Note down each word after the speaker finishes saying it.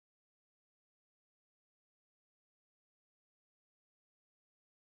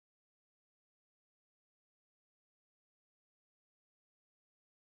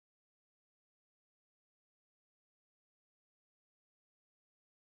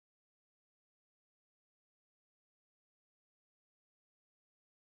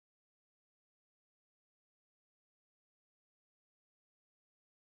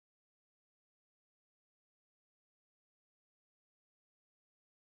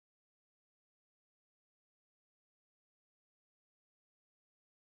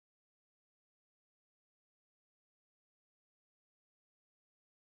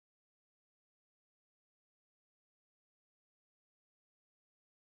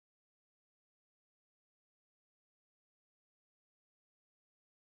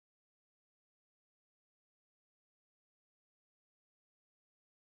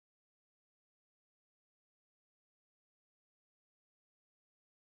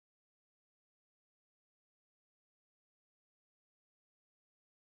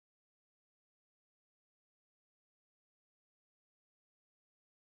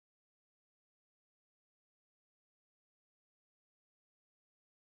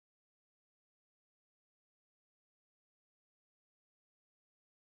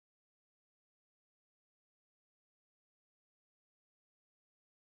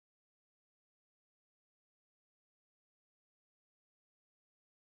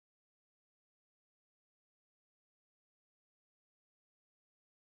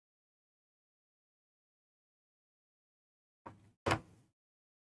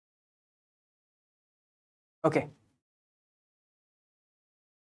Okay.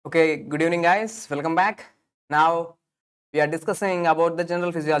 Okay, good evening guys. Welcome back. Now we are discussing about the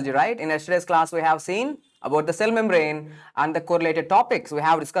general physiology, right? In yesterday's class we have seen about the cell membrane and the correlated topics. We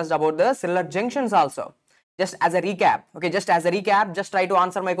have discussed about the cellular junctions also. Just as a recap, okay, just as a recap, just try to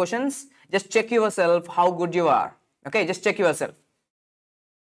answer my questions. Just check yourself how good you are. Okay, just check yourself.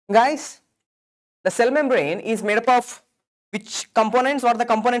 Guys, the cell membrane is made up of which components? What are the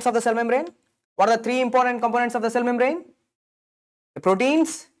components of the cell membrane? What are the three important components of the cell membrane? The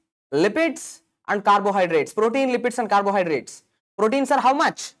proteins, lipids and carbohydrates. Protein, lipids and carbohydrates. Proteins are how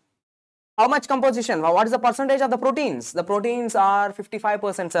much? How much composition? What is the percentage of the proteins? The proteins are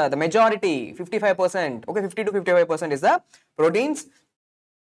 55%, sir. The majority, 55%. Okay, 50 to 55% is the proteins.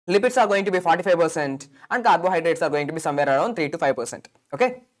 Lipids are going to be 45% and carbohydrates are going to be somewhere around 3 to 5%.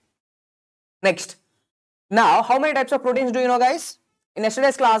 Okay. Next. Now, how many types of proteins do you know, guys? In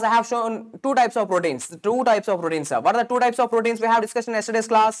yesterday's class, I have shown two types of proteins. Two types of proteins, sir. What are the two types of proteins we have discussed in yesterday's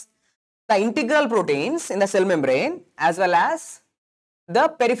class? The integral proteins in the cell membrane as well as the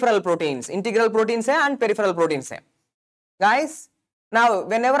peripheral proteins. Integral proteins and peripheral proteins. Guys, now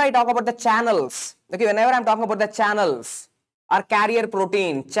whenever I talk about the channels, okay, whenever I am talking about the channels or carrier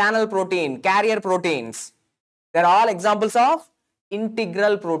protein, channel protein, carrier proteins, they are all examples of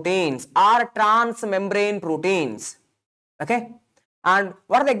integral proteins or transmembrane proteins. Okay. And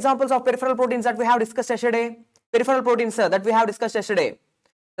what are the examples of peripheral proteins that we have discussed yesterday? Peripheral proteins, sir, that we have discussed yesterday.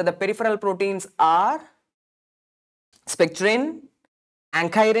 So the peripheral proteins are spectrin,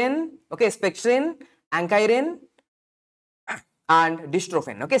 ankyrin, okay, spectrin, ankyrin and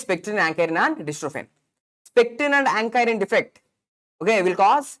dystrophin. Okay, spectrin, ankyrin and dystrophin. Spectrin and ankyrin defect, okay, will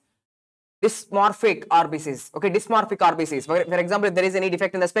cause dysmorphic RBCs. Okay, dysmorphic RBCs. For example, if there is any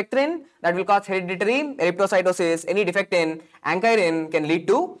defect in the spectrin, that will cause hereditary erythrocytosis. Any defect in ankyrin can lead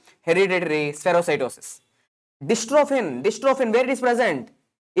to hereditary spherocytosis. Dystrophin, where it is present?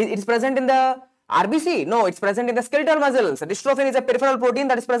 It is present in the RBC? No, it's present in the skeletal muscles. Dystrophin is a peripheral protein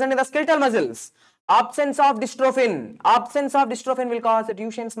that is present in the skeletal muscles. Absence of dystrophin will cause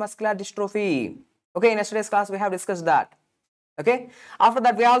Duchenne's muscular dystrophy. Okay, in yesterday's class we have discussed that. Okay. After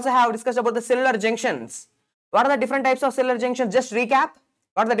that, we also have discussed about the cellular junctions. What are the different types of cellular junctions? Just recap.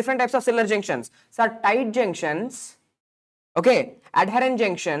 What are the different types of cellular junctions? So, tight junctions, okay, adherent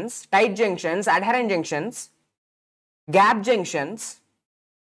junctions, tight junctions, adherent junctions, gap junctions,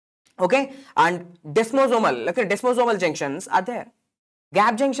 okay, and desmosomal, okay, desmosomal junctions are there.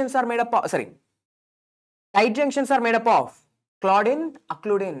 Gap junctions are made up of, tight junctions are made up of claudin,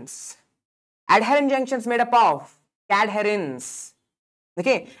 occludins. Adherent junctions made up of cadherins.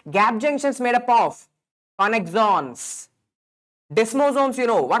 Okay, gap junctions made up of connexons. Desmosomes, you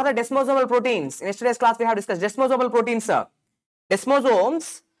know, what are the desmosomal proteins? In yesterday's class we have discussed desmosomal proteins, sir.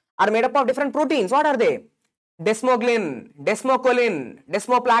 Desmosomes are made up of different proteins. What are they? Desmoglin, desmocolin,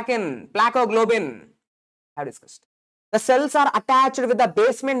 desmoplakin, placoglobin. I have discussed. The cells are attached with the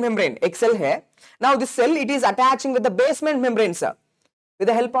basement membrane. Ek cell hai. Now this cell, it is attaching with the basement membrane, sir, with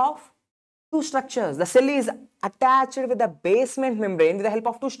the help of two structures. The cell is attached with the basement membrane with the help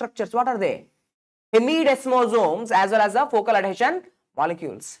of two structures. What are they? Hemidesmosomes as well as the focal adhesion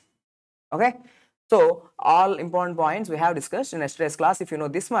molecules. Okay. So, all important points we have discussed in yesterday's class. If you know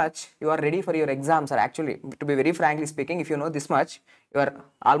this much, you are ready for your exams. Or actually, to be very frankly speaking, if you know this much, you are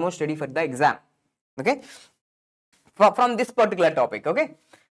almost ready for the exam. Okay. From this particular topic. Okay.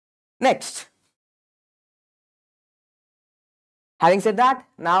 Next. Having said that,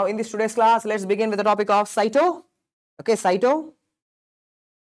 now in this today's class, let's begin with the topic of cytoskeleton.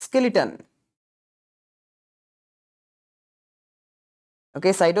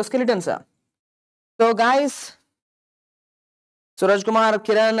 Okay, cytoskeleton, sir. So, guys, Suraj Kumar,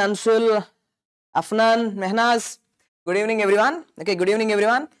 Kiran, Anshul, Afnan, Mehnaz, good evening, everyone. Okay, good evening,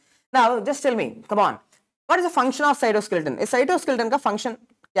 everyone. Now, just tell me, come on, what is the function of cytoskeleton? A cytoskeleton ka function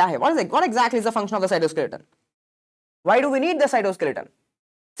kya hai? What exactly is the function of the cytoskeleton? Why do we need the cytoskeleton?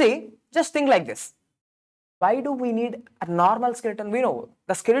 See, just think like this. Why do we need a normal skeleton? We know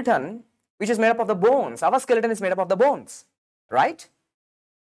the skeleton, which is made up of the bones. Our skeleton is made up of the bones, right?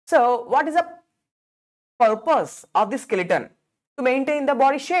 So, what is the purpose of the skeleton? To maintain the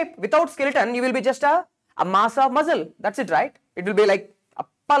body shape. Without skeleton, you will be just a mass of muscle. That's it, right? It will be like a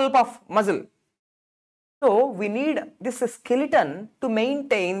pulp of muscle. So, we need this skeleton to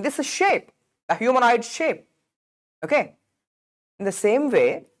maintain this shape, a humanoid shape. Okay. In the same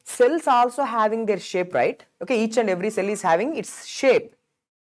way, cells also having their shape, right? Okay, each and every cell is having its shape.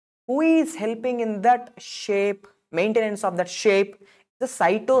 Who is helping in that shape, maintenance of that shape? The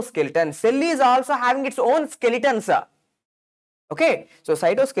cytoskeleton. Cell is also having its own skeleton, sir. Okay, so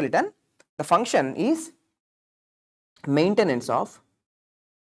cytoskeleton, the function is maintenance of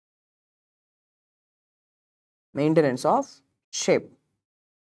shape.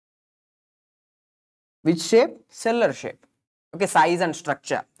 Which shape? Cellular shape. Okay, size and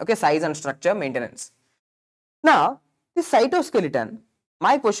structure. Okay, size and structure maintenance. Now, this cytoskeleton,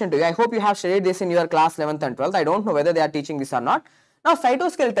 my question to you, I hope you have studied this in your class 11th and 12th. I don't know whether they are teaching this or not. Now,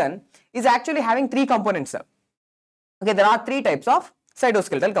 cytoskeleton is actually having three components. Okay, there are three types of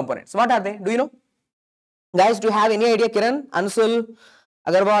cytoskeletal components. What are they? Do you know? Guys, do you have any idea? Kiran, Ansul,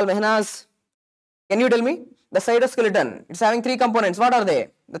 Agarwal, Mehnaz, can you tell me? The cytoskeleton, it's having three components. What are they?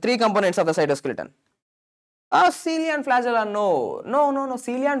 The three components of the cytoskeleton. Cilia and flagella, no.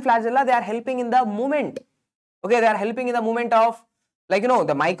 Cilia and flagella, they are helping in the movement. Okay, they are helping in the movement of, like,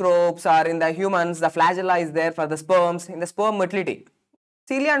 the microbes are in the humans, the flagella is there for the sperms, in the sperm motility.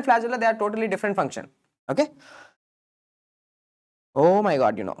 Cilia and flagella, they are totally different function. Okay. Oh my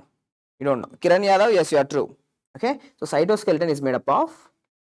God, you don't know. Kiran Yadav, yes, you are true. Okay. So, cytoskeleton is made up of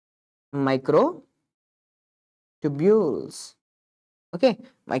microtubules. Okay.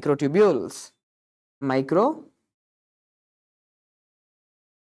 Microtubules.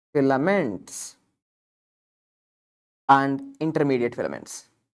 Microfilaments and intermediate filaments.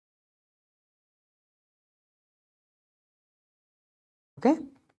 Okay.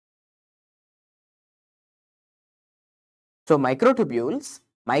 So, microtubules,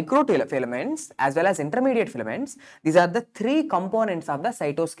 microfilaments as well as intermediate filaments, these are the three components of the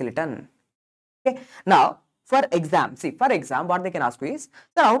cytoskeleton. Okay. Now, for exam, what they can ask you is,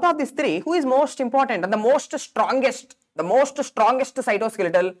 so out of these three, who is most important and the most strongest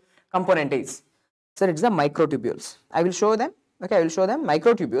cytoskeletal component is? Sir, it's the microtubules. I will show them. Okay, I will show them.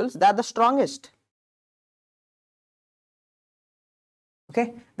 Microtubules, they are the strongest.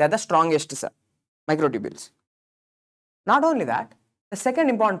 Okay, they are the strongest, sir. Microtubules. Not only that, the second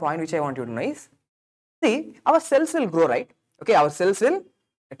important point which I want you to know is, see, our cells will grow, right? Okay, our cells will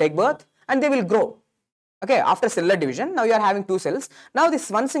take birth and they will grow. Okay, after cellular division, now you are having two cells. Now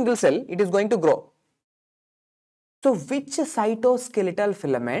this one single cell, it is going to grow. So which cytoskeletal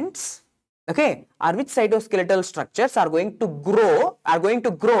filaments, okay, or which cytoskeletal structures are going to grow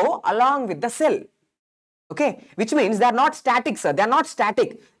along with the cell? Okay, which means they are not static, sir. They are not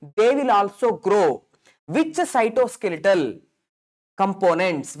static. They will also grow. Which cytoskeletal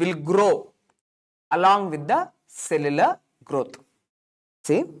components will grow along with the cellular growth?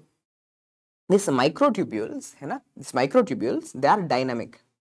 See, these microtubules, they are dynamic.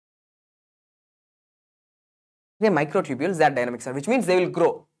 Okay, microtubules, they are dynamic, sir, which means they will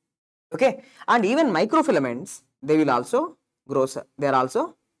grow. Okay, and even microfilaments, they will also grow, sir. They are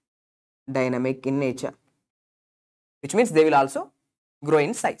also dynamic in nature, which means they will also grow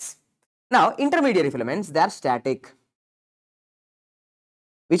in size. Now, intermediary filaments, they are static,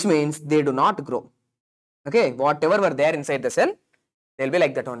 which means they do not grow. Okay, whatever were there inside the cell, they will be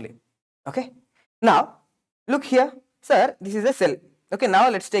like that only. Okay, now look here, sir, this is a cell. Okay, now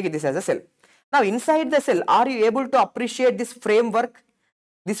let's take this as a cell. Now, inside the cell, are you able to appreciate this framework?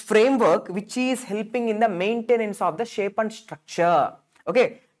 This framework which is helping in the maintenance of the shape and structure.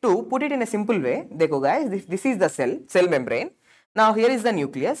 Okay, to put it in a simple way, dekho guys, this is the cell membrane. Now, here is the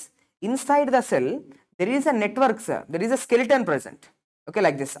nucleus. Inside the cell, there is a network, sir. There is a skeleton present. Okay,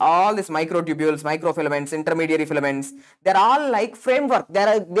 like this. All these microtubules, microfilaments, intermediary filaments, they are all like framework. They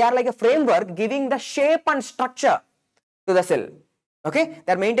are like a framework giving the shape and structure to the cell. Okay,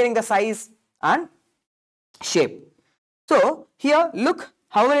 they are maintaining the size and shape. So, here look,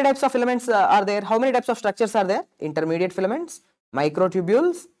 how many types of filaments are there? How many types of structures are there? Intermediate filaments,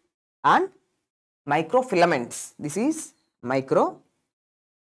 microtubules and microfilaments. This is microfilament.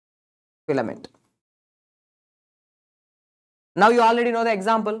 Now you already know the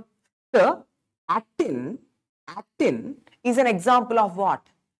example. So, actin is an example of what?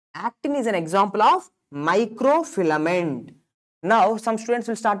 Actin is an example of microfilament. Now, some students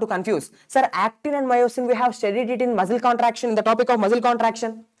will start to confuse. Sir, actin and myosin, we have studied it in muscle contraction, in the topic of muscle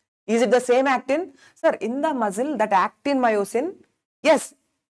contraction. Is it the same actin? Sir, in the muscle, that actin, myosin, yes,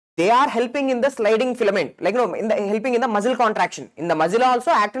 they are helping in the sliding filament, like helping in the muscle contraction. In the muscle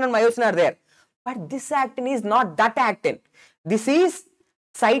also, actin and myosin are there. But this actin is not that actin. This is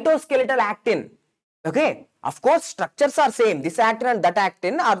cytoskeletal actin. Okay, of course, structures are same. This actin and that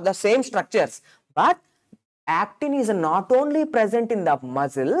actin are the same structures. But actin is not only present in the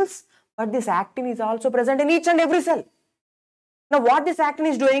muscles, but this actin is also present in each and every cell. Now, what this actin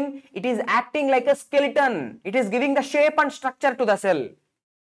is doing? It is acting like a skeleton. It is giving the shape and structure to the cell.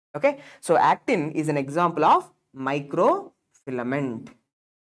 Okay, so actin is an example of microfilament.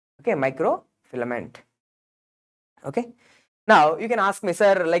 Okay, microfilament. Okay, Now you can ask me,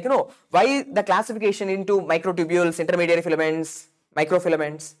 sir, like, why the classification into microtubules, intermediary filaments,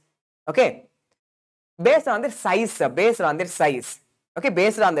 microfilaments? Okay, based on their size, sir, based on their size. Okay,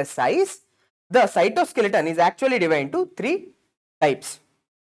 based on their size, the cytoskeleton is actually divided into 3 types.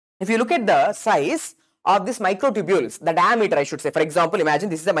 If you look at the size of this microtubules, the diameter, I should say, for example, imagine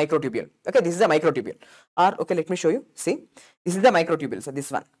this is a microtubule. Okay, this is a microtubule. Or, okay, let me show you. See, this is the microtubule. So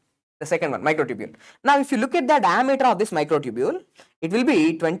this one, the second one, microtubule. Now, if you look at the diameter of this microtubule, it will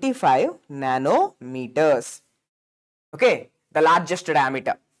be 25 nanometers. Okay, the largest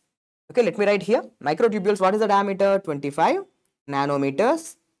diameter. Okay, let me write here. Microtubules, what is the diameter? 25 nanometers.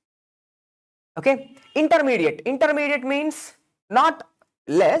 Okay, intermediate means not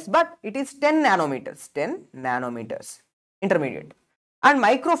less, but it is 10 nanometers, intermediate. And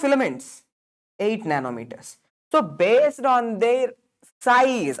microfilaments, 8 nanometers. So based on their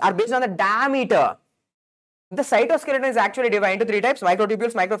size or based on the diameter, the cytoskeleton is actually divided into 3 types: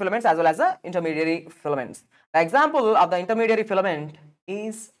 microtubules, microfilaments, as well as the intermediary filaments. The example of the intermediary filament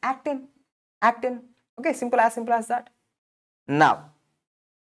is actin. Okay, simple as that. Now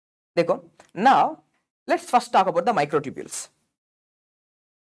let's first talk about the microtubules.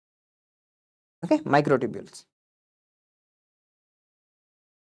 Okay, microtubules.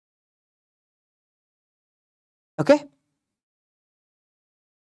 Okay,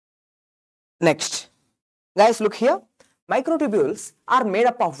 next, guys, look here. Microtubules are made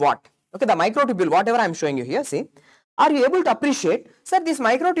up of what? Okay, the microtubule, whatever I am showing you here, see, are you able to appreciate, sir, these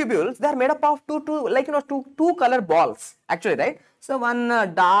microtubules, they are made up of two color balls, actually, right? So one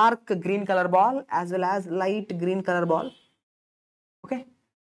dark green color ball as well as light green color ball. Okay,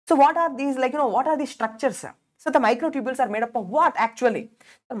 so what are these, what are these structures, sir? So the microtubules are made up of what actually?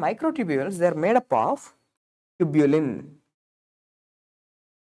 The microtubules, they are made up of tubulin.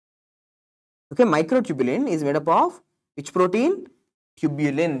 Okay, microtubulin is made up of which protein?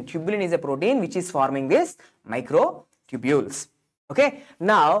 Tubulin. Tubulin is a protein which is forming this microtubules. Okay,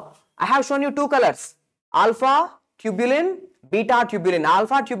 now I have shown you 2 colors: alpha tubulin, beta tubulin.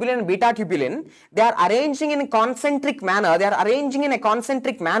 Alpha tubulin and beta tubulin, they are arranging in a concentric manner.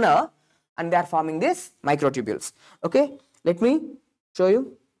 And they are forming this microtubules. Okay, let me show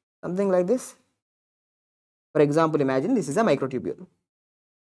you something like this. For example, imagine this is a microtubule.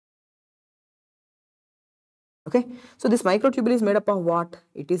 Okay, so this microtubule is made up of what?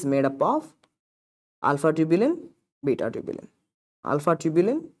 It is made up of alpha tubulin, beta tubulin, alpha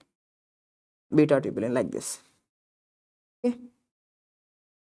tubulin, beta tubulin, like this. Okay,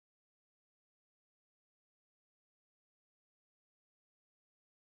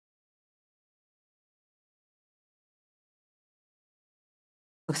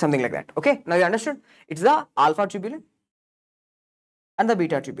 something like that. Okay, now you understood? It's the alpha tubulin and the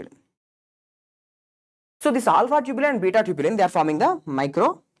beta tubulin. So this alpha tubulin and beta tubulin, they are forming the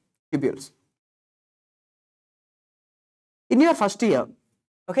microtubules. In your first year,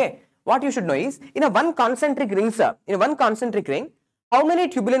 okay, what you should know is, in a one concentric ring, sir, how many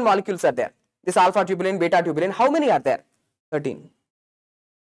tubulin molecules are there? This alpha tubulin, beta tubulin, how many are there? 13.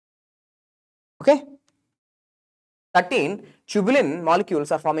 Okay, 13 tubulin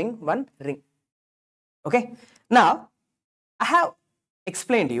molecules are forming one ring. Okay, now I have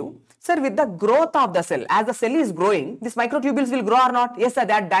explained you, sir, with the growth of the cell, as the cell is growing, these microtubules will grow or not? Yes, sir,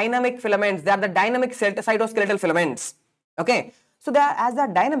 they are dynamic filaments. They are the dynamic cytoskeletal filaments. Okay, so as they are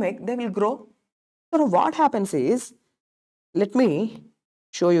dynamic, they will grow. So what happens is, let me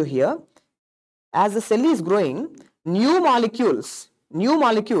show you here. As the cell is growing, new molecules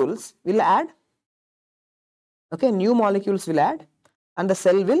will add. Okay, new molecules will add, and the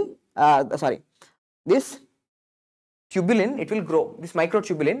cell will, this tubulin, it will grow. This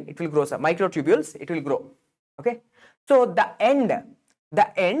microtubulin, it will grow, sir. Microtubules, it will grow. Okay, so the end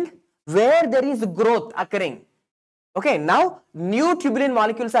where there is growth occurring. Okay, now new tubulin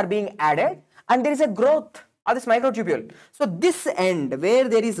molecules are being added, and there is a growth of this microtubule. So this end where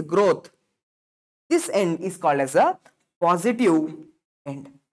there is growth, this end is called as a positive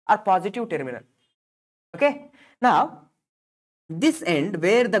end or positive terminal. Okay, now this end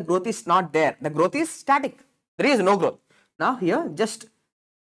where the growth is not there, the growth is static, there is no growth. Now here just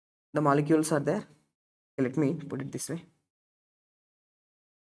the molecules are there. Okay, let me put it this way.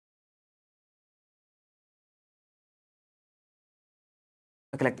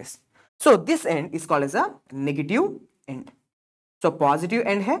 Okay, like this. So this end is called as a negative end. So positive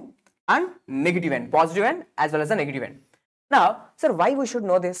end hai and negative end, positive end as well as a negative end. Now, sir, why we should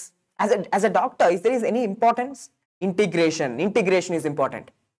know this? As a doctor, is there any importance? Integration is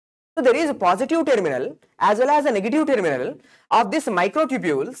important. So there is a positive terminal as well as a negative terminal of these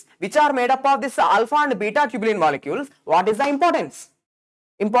microtubules, which are made up of this alpha and beta tubulin molecules. What is the importance?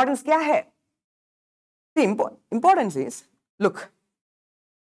 Importance क्या है? The importance is, look,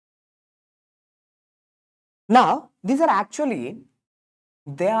 now these are actually,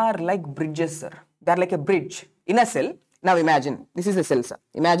 they are like bridges, sir. They are like a bridge in a cell. Now imagine this is a cell, sir.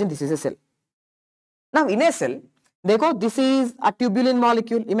 Imagine this is a cell. Now in a cell, देखो, this is a tubulin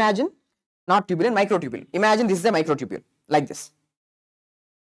molecule. Imagine, not tubulin, microtubule. Imagine this is a microtubule like this.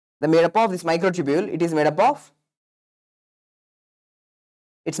 The made up of this microtubule, it is made up of,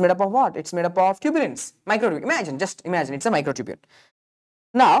 it's made up of what? It's made up of tubulins. Microtubule. Imagine, just imagine, it's a microtubule.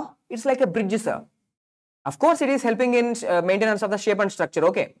 Now it's like a bridge, sir. Of course, it is helping in maintenance of the shape and structure.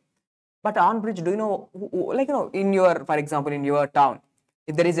 Okay, but on bridge, do you know, like in your, for example, in your town,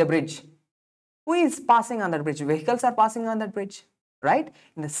 if there is a bridge, who is passing on that bridge? Vehicles are passing on that bridge, right?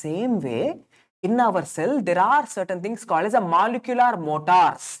 In the same way, in our cell, there are certain things called as a molecular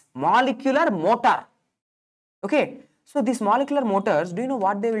motors. Molecular motor. Okay, so these molecular motors, do you know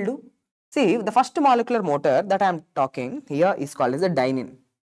what they will do? See, the first molecular motor that I am talking here is called as a dynein.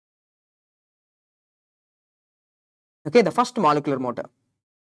 Okay, the first molecular motor.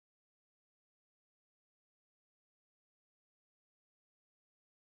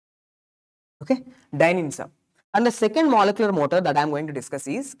 Okay, dynein, sir. And the second molecular motor that I am going to discuss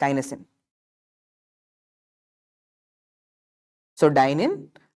is kinesin. So dynein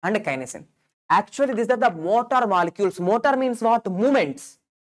and kinesin. Actually, these are the motor molecules. Motor means what? Movements.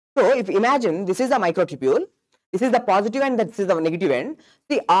 So if imagine this is the microtubule, this is the positive end, this is the negative end.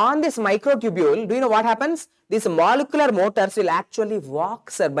 See, on this microtubule, do you know what happens? These molecular motors will actually walk,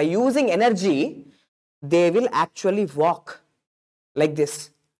 sir. By using energy, they will actually walk like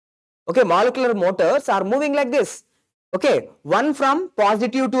this. Okay, molecular motors are moving like this. Okay, one from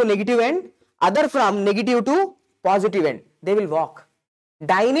positive to negative end, other from negative to positive end. They will walk.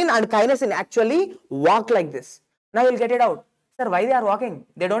 Dynein and kinesin actually walk like this. Now you'll get it out. Sir, why they are walking?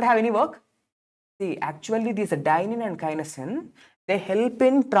 They don't have any work? See, actually these dynein and kinesin, they help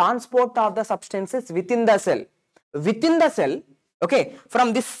in transport of the substances within the cell. Within the cell, okay,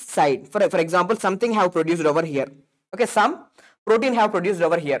 from this side, for example, something have produced over here. Okay, some protein have produced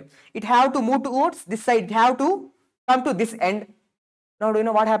over here. It have to move towards this side. It have to come to this end. Now, do you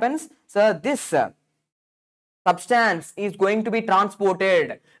know what happens? So, this substance is going to be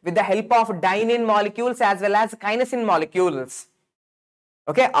transported with the help of dynein molecules as well as kinesin molecules.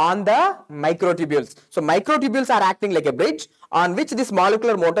 Okay, on the microtubules. So, microtubules are acting like a bridge on which these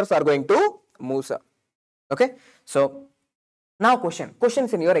molecular motors are going to move, sir. Okay, so now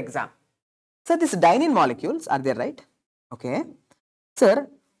questions in your exam. So, these dynein molecules are there, right? Okay, sir,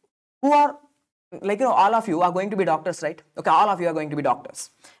 who are, like, you know, all of you are going to be doctors, right? Okay, all of you are going to be doctors.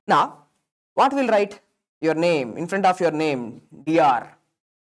 Now, what will write your name in front of your name? Dr.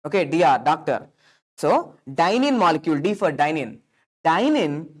 Okay, Dr. Doctor. So, dynein molecule, D for dynein.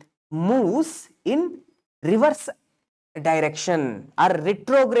 Dynein moves in reverse direction or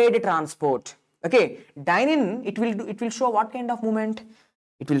retrograde transport. Okay, dynein, it will show what kind of movement?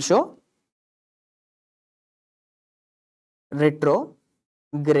 It will show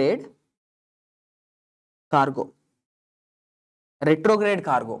retrograde cargo. Retrograde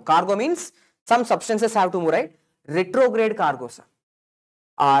cargo. Cargo means some substances have to move, right? Retrograde cargo, sir,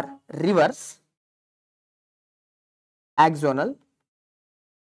 or reverse axonal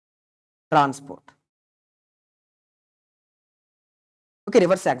transport. Okay,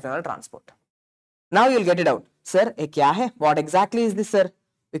 reverse axonal transport. Now you will get it out. Sir, ye kya hai? What exactly is this, sir?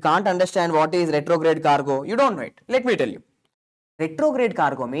 We can't understand what is retrograde cargo. You don't know it. Let me tell you. Retrograde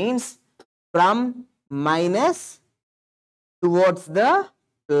cargo means from minus towards the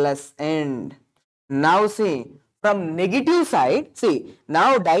plus end. Now see, from negative side, see,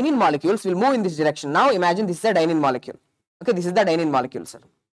 now dynein molecules will move in this direction. Now imagine this is a dynein molecule. Okay, this is the dynein molecule, sir.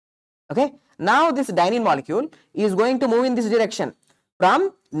 Okay, now this dynein molecule is going to move in this direction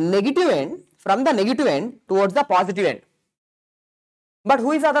from negative end, from the negative end towards the positive end. But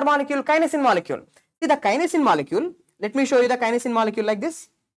who is the other molecule? Kinesin molecule. See, the kinesin molecule, let me show you the kinesin molecule like this.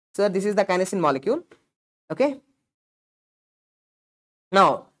 Sir, this is the kinesin molecule. Okay.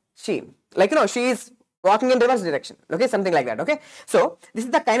 Now, she, like, you know, she is walking in reverse direction. Okay, something like that. Okay. So, this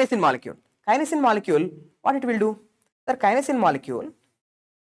is the kinesin molecule. Kinesin molecule, what it will do? The kinesin molecule,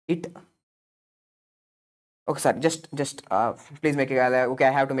 it, okay, sorry, just please make a, okay,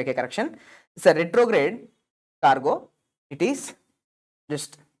 I have to make a correction. It's a retrograde cargo. It is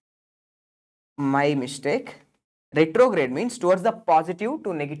just my mistake. Retrograde means towards the positive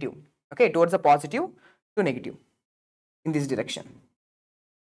to negative. Okay, towards the positive to negative in this direction.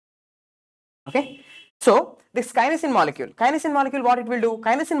 Okay. So this kinesin molecule, what it will do?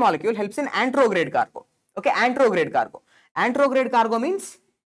 Kinesin molecule helps in anterograde cargo. Okay, anterograde cargo. Anterograde cargo means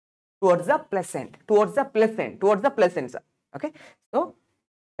towards the pleasant, towards the pleasant. Okay. So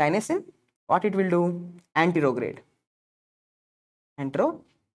kinesin, what it will do? Anterograde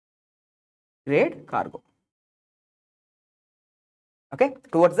cargo. Okay,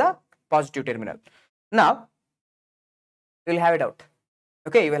 towards the positive terminal. Now you will have it out.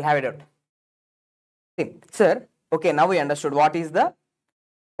 Okay, you will have it out. See, sir. Okay, now we understood what is the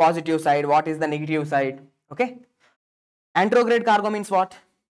positive side, what is the negative side. Okay, anterograde cargo means what?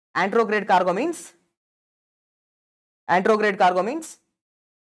 Anterograde cargo means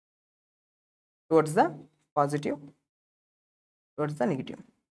towards the positive, towards the negative.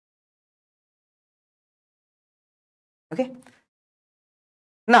 Okay.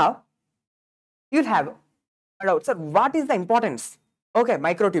 Now you'll have a doubt, sir, what is the importance? Okay,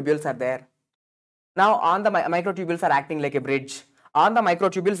 microtubules are there. Now on the microtubules are acting like a bridge. On the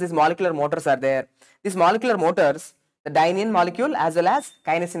microtubules, these molecular motors are there. These molecular motors, the dynein molecule as well as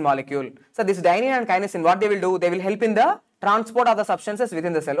kinesin molecule. So this dynein and kinesin, what they will do? They will help in the transport of the substances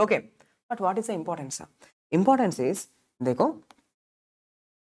within the cell. Okay, but what is the importance, sir? Importance is, देखो,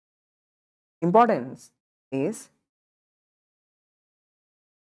 importance is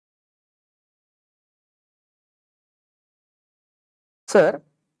sir,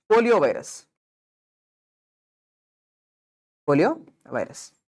 poliovirus.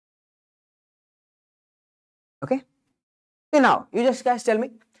 Okay. So now you just guys tell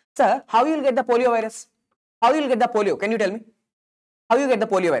me, sir, how you will get the poliovirus? How you will get the polio? Can you tell me? How you get the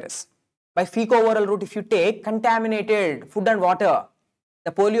poliovirus? By fecal-oral route. If you take contaminated food and water,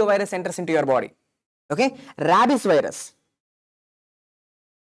 the poliovirus enters into your body. Okay. Rabies virus.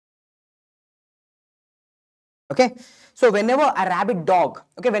 Okay. So whenever a rabid dog,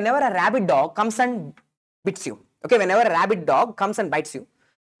 comes and bits you. Okay. Whenever a rabid dog comes and bites you.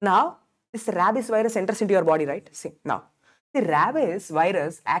 Now this rabies virus enters into your body, right? See, now the rabies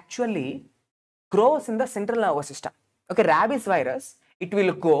virus actually grows in the central nervous system. Okay, rabies virus, it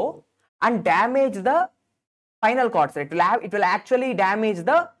will go and damage the spinal cord. So it will actually damage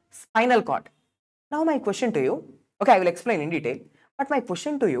the spinal cord. Now my question to you, okay, I will explain in detail, but my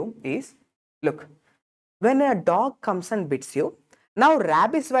question to you is, look, when a dog comes and bits you, now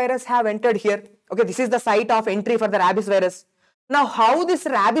rabies virus have entered here. Okay, this is the site of entry for the rabies virus. Now how this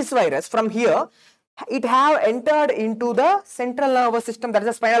rabies virus from here, it have entered into the central nervous system, that is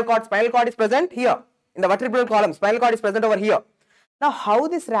the spinal cord. Spinal cord is present here in the vertebral column. Spinal cord is present over here. Now how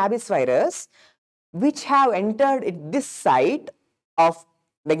this rabies virus, which have entered at this site of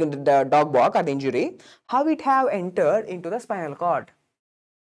like the dog bark or the injury, how it have entered into the spinal cord?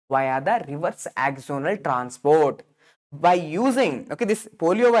 Via the reverse axonal transport. By using, okay, this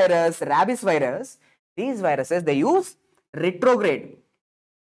poliovirus, rabies virus, these viruses, they use retrograde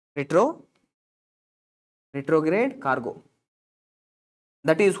cargo.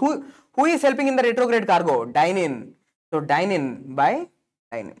 That is, who is helping in the retrograde cargo? Dynein. So dynein by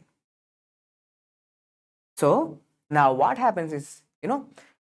dynein. So now what happens is, you know,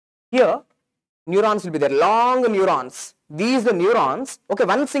 here neurons will be there, long neurons. These the neurons, okay,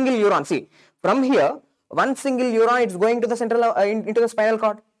 one single neuron. See, from here, one single neuron is going to the central into the spinal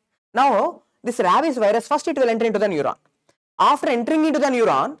cord. Now this rabies virus, first it will enter into the neuron. After entering into the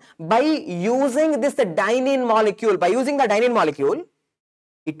neuron, by using this dynein molecule,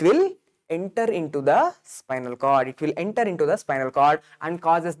 it will enter into the spinal cord. It will enter into the spinal cord and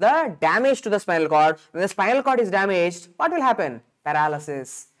causes the damage to the spinal cord. When the spinal cord is damaged, what will happen?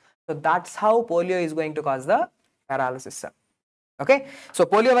 Paralysis. So that's how polio is going to cause the paralysis. Okay. So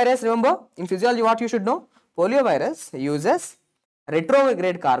poliovirus, remember in physiology what you should know? Poliovirus uses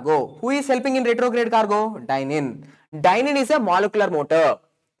retrograde cargo. Who is helping in retrograde cargo? Dynein. Dynein is a molecular motor.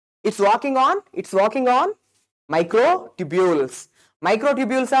 It's working on microtubules.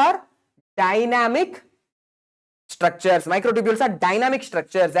 Microtubules are dynamic structures.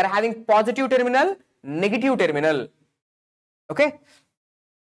 They are having positive terminal, negative terminal. Okay.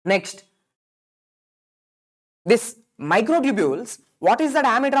 Next, this microtubules, what is the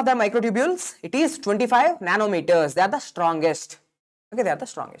diameter of the microtubules? It is 25 nanometers. They are the strongest. Okay, they are the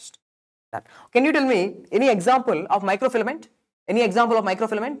strongest. Can you tell me any example of microfilament? Any example of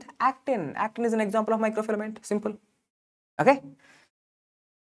microfilament? Actin. Actin is an example of microfilament. Simple. Okay.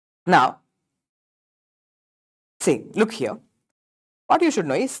 Now, see, look here. What you should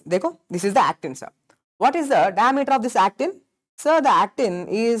know is, देखो, this is the actin, sir. What is the diameter of this actin? Sir, the actin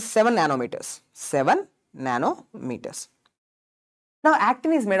is 7 nanometers. 7 nanometers. Now,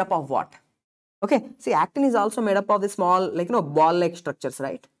 actin is made up of what? Okay, see, actin is also made up of the small, like, ball-like structures,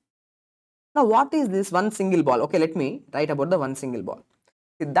 right? Now what is this one single ball? Okay, let me write about the one single ball.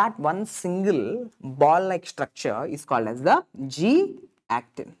 See, that one single ball like structure is called as the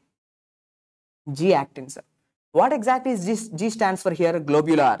G-actin. G-actin, sir. What exactly is this? G stands for here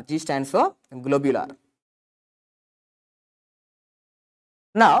globular. G stands for globular.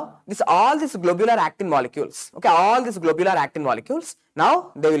 Now, all these globular actin molecules, okay, all these globular actin molecules,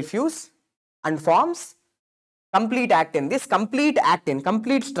 now they will fuse and forms complete actin. This complete actin,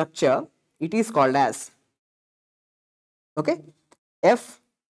 complete structure, it is called as, okay,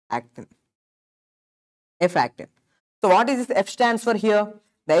 F-actin. F-actin. So, what is this F stands for here?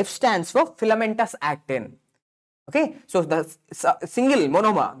 The F stands for filamentous actin. Okay, so the single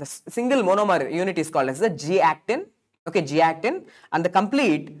monomer unit is called as the G-actin. Okay, G-actin, and the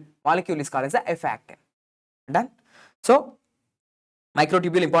complete molecule is called as the F-actin. Done. So,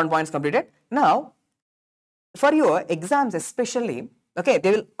 microtubule important points completed. Now, for your exams especially, okay, they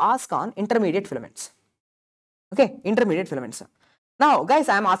will ask on intermediate filaments. Okay, intermediate filaments. Now, guys,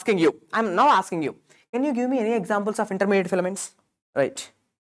 I am now asking you, can you give me any examples of intermediate filaments? Right.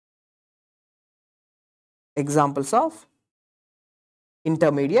 Examples of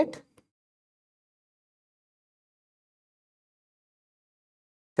intermediate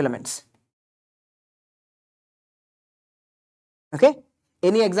filaments. Okay,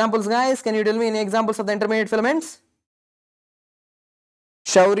 any examples, guys? Can you tell me any examples of the intermediate filaments?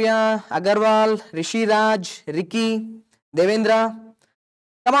 Shaurya, Agarwal, Rishiraj, Ricky, Devendra.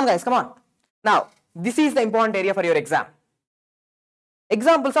 Come on, guys, come on. Now, this is the important area for your exam.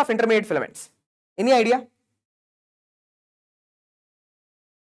 Examples of intermediate filaments. Any idea?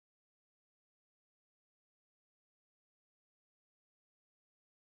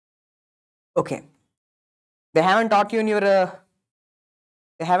 Okay. They haven't taught you in your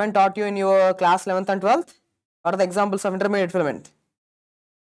class 11th and 12th? What are the examples of intermediate filament?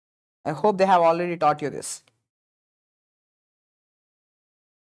 I hope they have already taught you this.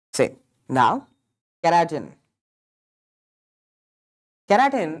 Say, now, keratin.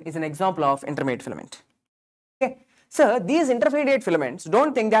 Keratin is an example of intermediate filament. Okay. So, these intermediate filaments,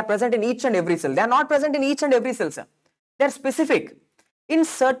 don't think they are present in each and every cell. They are not present in each and every cell, sir. They are specific. In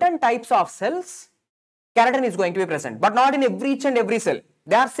certain types of cells, keratin is going to be present, but not in each and every cell.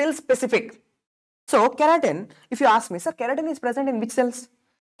 They are cell specific. So, keratin, if you ask me, sir, keratin is present in which cells?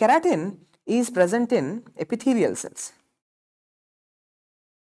 Keratin is present in epithelial cells.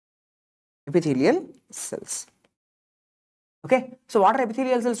 Epithelial cells. Okay. So, what are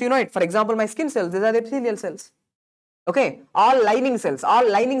epithelial cells? You know it. For example, my skin cells, these are the epithelial cells. Okay. All lining cells are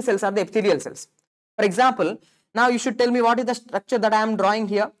the epithelial cells. For example, now you should tell me what is the structure that I am drawing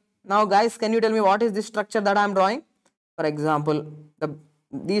here. Now, guys, can you tell me what is this structure that I am drawing? For example,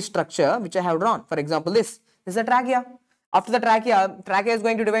 this structure which I have drawn. For example, this is a trachea. After the trachea is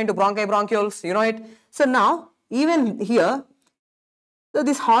going to divide into bronchi, bronchioles. You know it. So now, even here, so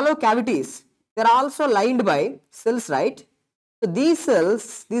these hollow cavities, they are also lined by cells, right? So these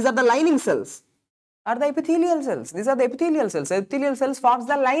cells, these are the lining cells, are the epithelial cells. These are the epithelial cells. Epithelial cells forms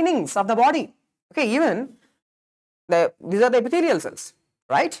the linings of the body. Okay, even these are the epithelial cells,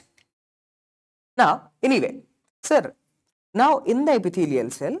 right? Now, anyway, sir, now in the epithelial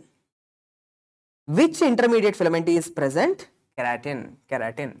cell, which intermediate filament is present? Keratin.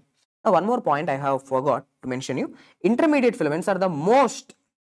 Now, one more point I have forgot to mention you. Intermediate filaments are the most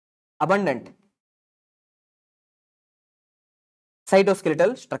abundant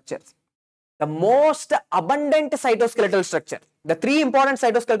cytoskeletal structures. The most abundant cytoskeletal structure. The three important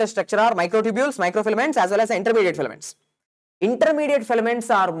cytoskeletal structure are microtubules, microfilaments, as well as intermediate filaments. Intermediate filaments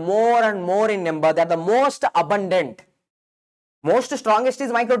are more and more in number. They are the most abundant. Most strongest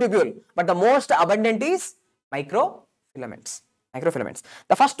is microtubule, but the most abundant is microfilaments.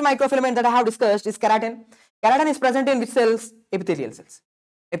 The first microfilament that I have discussed is keratin. Keratin is present in which cells? Epithelial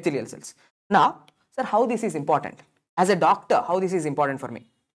cells. Now, sir, how this is important? As a doctor, how this is important for me?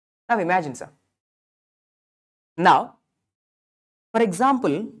 Now imagine, sir. Now, for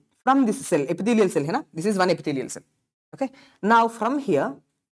example, from this cell, epithelial cell, this is one epithelial cell. Okay. Now, from here,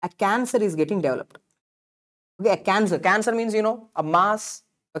 a cancer is getting developed. Okay, a cancer means, you know, a mass.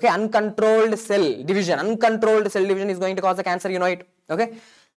 Okay, uncontrolled cell division is going to cause a cancer, you know it. Okay,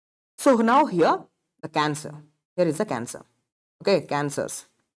 so now here the cancer, here is a cancer. Okay, cancers.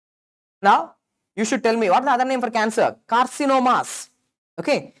 Now you should tell me what is the other name for cancer? Carcinomas.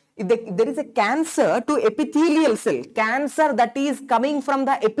 Okay, if there is a cancer to epithelial cell, cancer that is coming from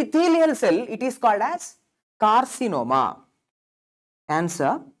the epithelial cell, it is called as carcinoma.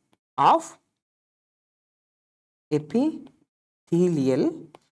 Cancer of epithelial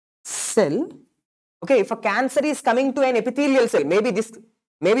cell. Okay, if a cancer is coming to an epithelial cell, maybe this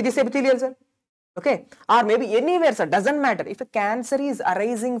maybe this epithelial cell, okay, or maybe anywhere, sir, doesn't matter. If a cancer is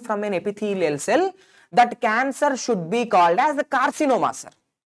arising from an epithelial cell, that cancer should be called as the carcinoma, sir.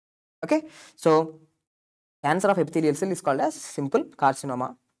 Okay, so cancer of epithelial cell is called as simple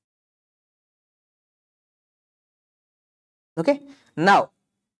carcinoma. Okay, now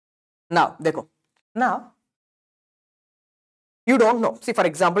dekho, now you don't know. See, for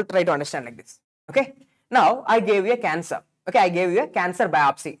example, try to understand like this. Okay, now I gave you a cancer. Okay, I gave you a cancer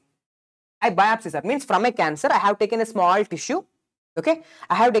biopsy. I biopsy, sir, means from a cancer I have taken a small tissue. Okay,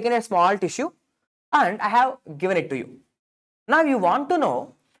 I have taken a small tissue and I have given it to you. Now you want to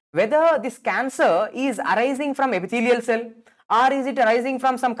know whether this cancer is arising from epithelial cell or is it arising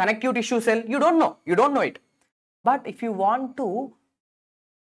from some connective tissue cell. You don't know. You don't know it. But if you want to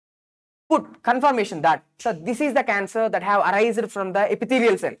put confirmation that, so this is the cancer that have arisen from the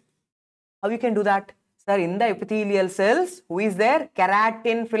epithelial cell, how you can do that? Sir, in the epithelial cells, who is there?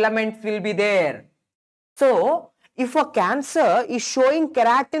 Keratin filaments will be there. So, if a cancer is showing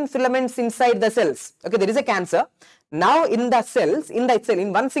keratin filaments inside the cells, okay, there is a cancer. Now, in the cells, in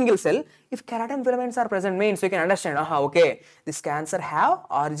one single cell, if keratin filaments are present, means you can understand, okay, this cancer have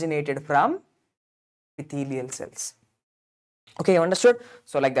originated from epithelial cells. Okay, you understood?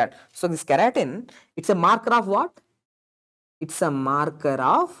 So, like that. So, this keratin, it's a marker of what? It's a marker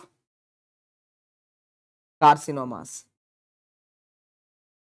of carcinomas.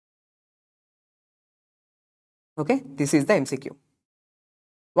 Okay, this is the MCQ.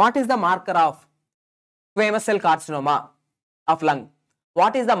 What is the marker of squamous cell carcinoma of lung?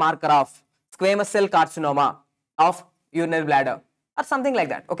 What is the marker of squamous cell carcinoma of urinary bladder? Or something like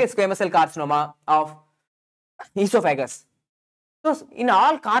that. Okay, squamous cell carcinoma of esophagus. So, in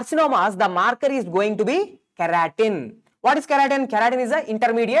all carcinomas, the marker is going to be keratin. What is keratin? Keratin is an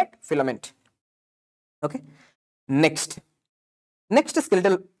intermediate filament. Okay. Next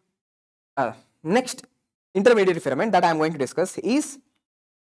skeletal, next intermediate filament that I am going to discuss is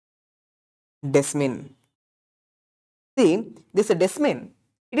desmin. See, this desmin,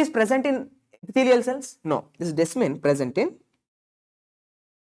 it is present in epithelial cells? No, this desmin present in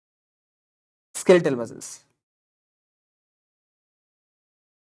skeletal muscles.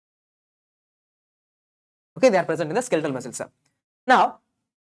 Okay, they are present in the skeletal muscles, sir. Now,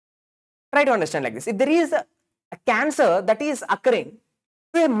 try to understand like this. If there is a cancer that is occurring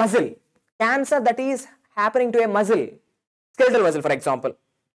to a muscle, cancer that is happening to a muscle, skeletal muscle for example,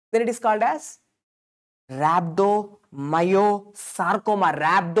 then it is called as rhabdomyosarcoma.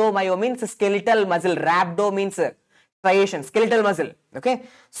 Rhabdomyo means skeletal muscle. Rhabdo means striation, skeletal muscle. Okay,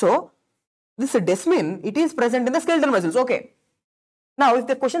 so this desmin, it is present in the skeletal muscles. Okay, now if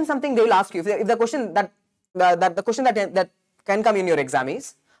the question something they will ask you, if the question that the question that can come in your exam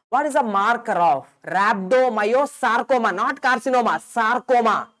is, what is the marker of rhabdomyosarcoma, not carcinoma,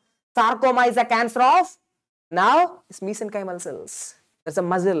 sarcoma. Sarcoma is a cancer of, now it's mesenchymal cells. That's a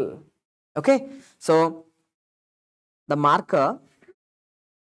muscle. Okay, so the marker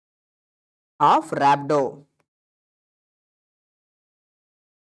of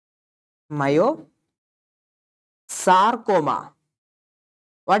rhabdomyosarcoma.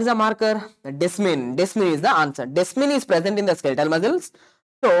 What is the marker? Desmin. Desmin is the answer. Desmin is present in the skeletal muscles.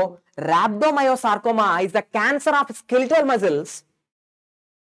 So, rhabdomyosarcoma is the cancer of skeletal muscles.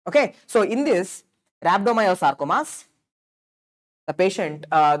 Okay. So, in this rhabdomyosarcomas, the patient,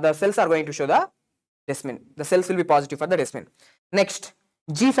 the cells are going to show the desmin. The cells will be positive for the desmin. Next,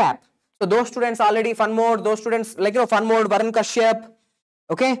 GFAP. So, those students already fun mode, those students like fun mode, Varun Kashyap,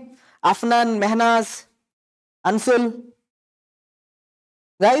 okay, Afnan, Mehnaz, Ansul.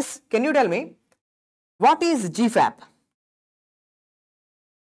 Guys, can you tell me what is GFAP?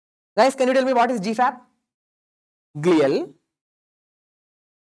 Guys, can you tell me what is GFAP? Glial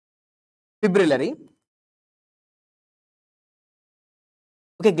fibrillary.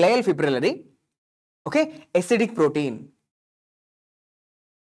 Okay, glial fibrillary. Okay, acidic protein.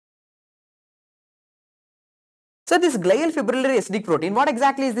 So this glial fibrillary acidic protein, what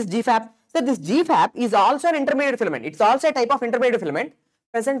exactly is this GFAP? So this GFAP is also an intermediate filament. It's also a type of intermediate filament.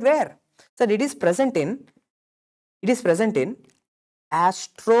 Present where? So it is present in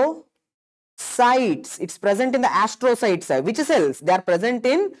astrocytes. It's present in the astrocytes. Which cells? They are present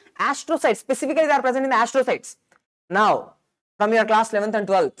in astrocytes. Specifically, they are present in the astrocytes. Now, from your class 11th and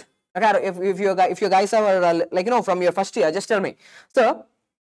 12th, okay, if you guys are from your first year, just tell me. So,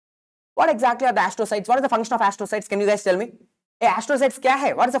 what exactly are the astrocytes? What is the function of astrocytes? Can you guys tell me? Hey, astrocytes kya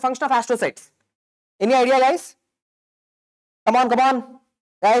hai? What is the function of astrocytes? Any idea, guys? Come on.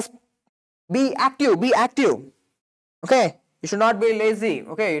 Guys, be active. Okay, you should not be lazy.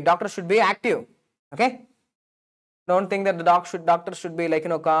 Okay, doctor should be active. Okay, Don't think that the doctor should be like,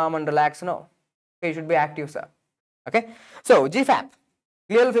 calm and relaxed. No. Okay, you should be active, sir. Okay. So GFAP,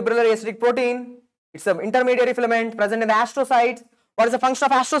 glial fibrillary acidic protein. It's an intermediary filament present in the astrocytes. What is the function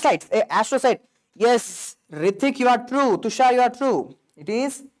of astrocytes? Astrocyte. Yes, Rithik, you are true. Tushar, you are true. It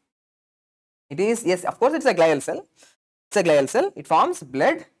is, yes, of course, it's a glial cell. It's a glial cell. It forms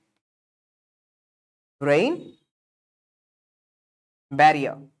blood brain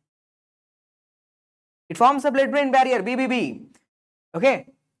barrier. It forms a blood brain barrier, BBB. Okay.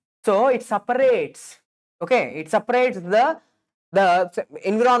 So it separates. Okay. It separates the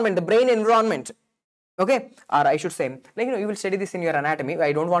environment, the brain environment. Okay, or I should say, like, you will study this in your anatomy.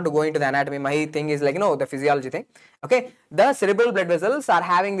 I don't want to go into the anatomy. My thing is like, the physiology thing. Okay, the cerebral blood vessels are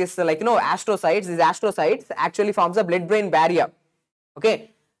having this, like, astrocytes. These astrocytes actually forms a blood-brain barrier. Okay,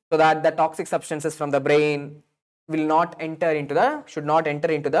 so that the toxic substances from the brain will not enter into the, should not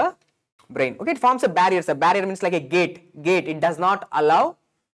enter into the brain. Okay, it forms a barrier. So barrier means like a gate. It does not allow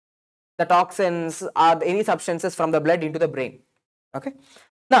the toxins or any substances from the blood into the brain. Okay,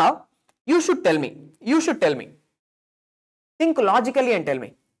 now, you should tell me, think logically and tell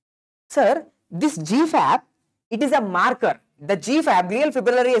me, sir, this GFAP, it is a marker. The GFAP, glial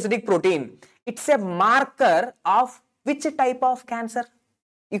fibrillary acidic protein, it's a marker of which type of cancer?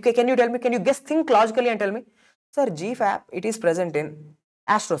 Can you tell me, can you guess, think logically and tell me? Sir, GFAP, it is present in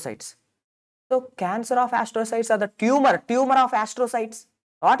astrocytes. So, cancer of astrocytes are the tumor of astrocytes.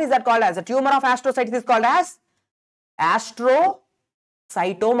 What is that called as? A tumor of astrocytes is called as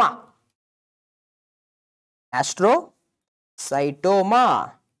astrocytoma.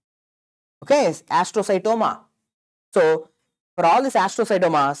 Astrocytoma. Okay, astrocytoma. So, for all these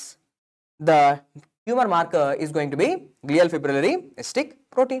astrocytomas, the tumor marker is going to be glial fibrillary acidic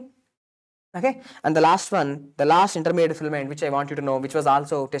protein. Okay, and the last one, the last intermediate filament which I want you to know, which was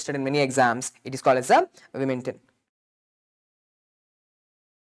also tested in many exams, it is called as a vimentin.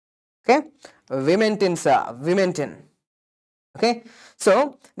 Okay, vimentin. Okay,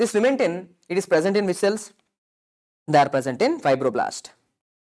 so this vimentin, it is present in which cells? They are present in fibroblast.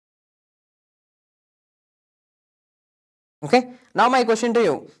 Okay, now my question to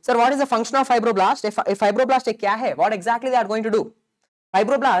you, sir, what is the function of fibroblast? If fibroblast kya hai? What exactly they are going to do?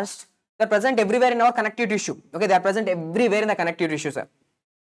 Fibroblasts, they are present everywhere in our connective tissue. Okay, they are present everywhere in the connective tissue, sir.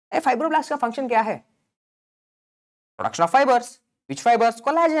 Fibroblast ka function kya hai? Production of fibers. Which fibers?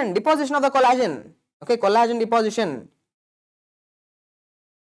 Collagen, deposition of the collagen. Okay, collagen deposition.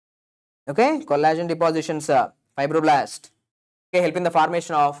 Okay, collagen deposition, sir. Fibroblast. Okay, help in the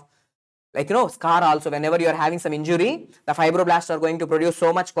formation of, like, scar also. Whenever you are having some injury, the fibroblasts are going to produce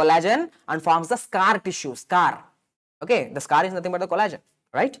so much collagen and forms the scar tissue, scar. Okay, the scar is nothing but the collagen,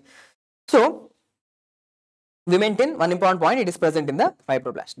 right? So, vimentin, one important point, it is present in the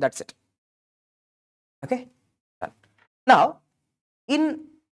fibroblast. That's it. Okay. Now, in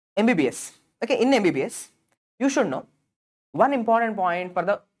MBBS, okay, in MBBS, you should know one important point for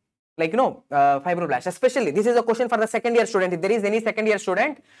the, like, fibroblast. Especially, this is a question for the second year student. If there is any second year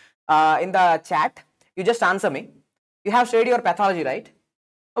student in the chat, you just answer me. You have studied your pathology, right?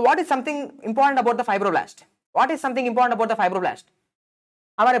 What is something important about the fibroblast? What is something important about the fibroblast?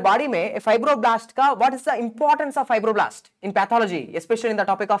 हमारे body में fibroblast का, what is the importance of fibroblast in pathology, especially in the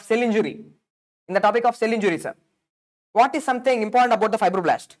topic of cell injury? In the topic of cell injury, sir. What is something important about the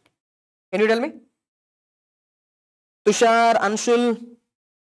fibroblast? Can you tell me? Tushar, Anshul.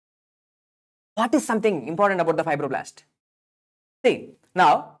 What is something important about the fibroblast? See,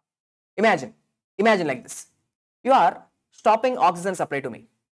 now, imagine like this. You are stopping oxygen supply to me.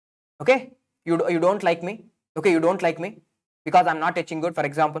 Okay? You don't like me. Okay, you don't like me because I'm not touching good, for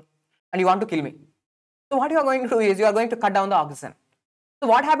example, and you want to kill me. So what you are going to do is you are going to cut down the oxygen. So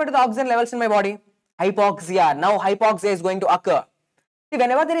what happened to the oxygen levels in my body? Hypoxia. Now hypoxia is going to occur. See,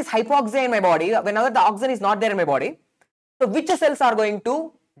 whenever there is hypoxia in my body, whenever the oxygen is not there in my body, so which cells are going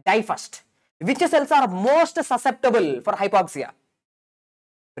to die first? Which cells are most susceptible for hypoxia?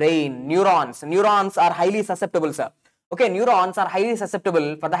 Brain, neurons. Neurons are highly susceptible, sir. Okay, neurons are highly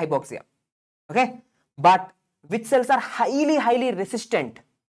susceptible for the hypoxia. Okay, but which cells are highly resistant?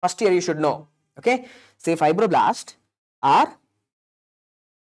 First year you should know. Okay, say fibroblasts are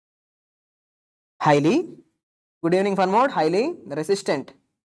highly, good evening fun mode, highly resistant.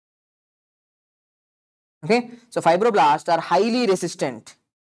 Okay, so fibroblasts are highly resistant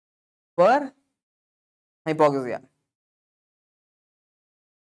for hypoxia.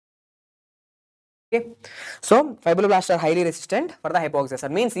 Okay, so fibroblasts are highly resistant for the hypoxia. So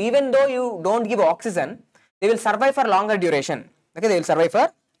means even though you don't give oxygen, they will survive for longer duration. Okay, they will survive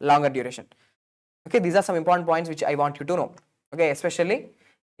for longer duration. Okay, these are some important points which I want you to know. Okay, especially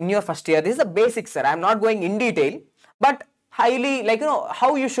in your first year. This is the basics, sir. I am not going in detail. but highly, like,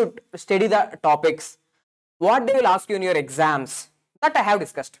 how you should study the topics, what they will ask you in your exams, that I have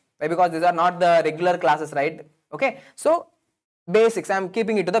discussed. Why? Because these are not the regular classes, right? Okay, so basics, I am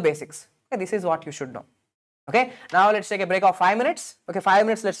keeping it to the basics. Okay, this is what you should know. Okay, now let's take a break of 5 minutes. Okay, 5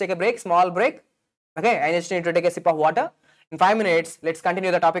 minutes, let's take a break, small break. Okay, I just need to take a sip of water. In 5 minutes, let's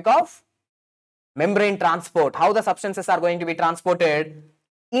continue the topic of membrane transport, how the substances are going to be transported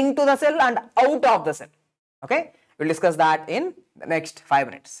into the cell and out of the cell. Okay, we'll discuss that in the next 5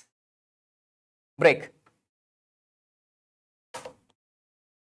 minutes. Break.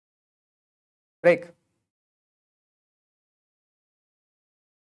 Break.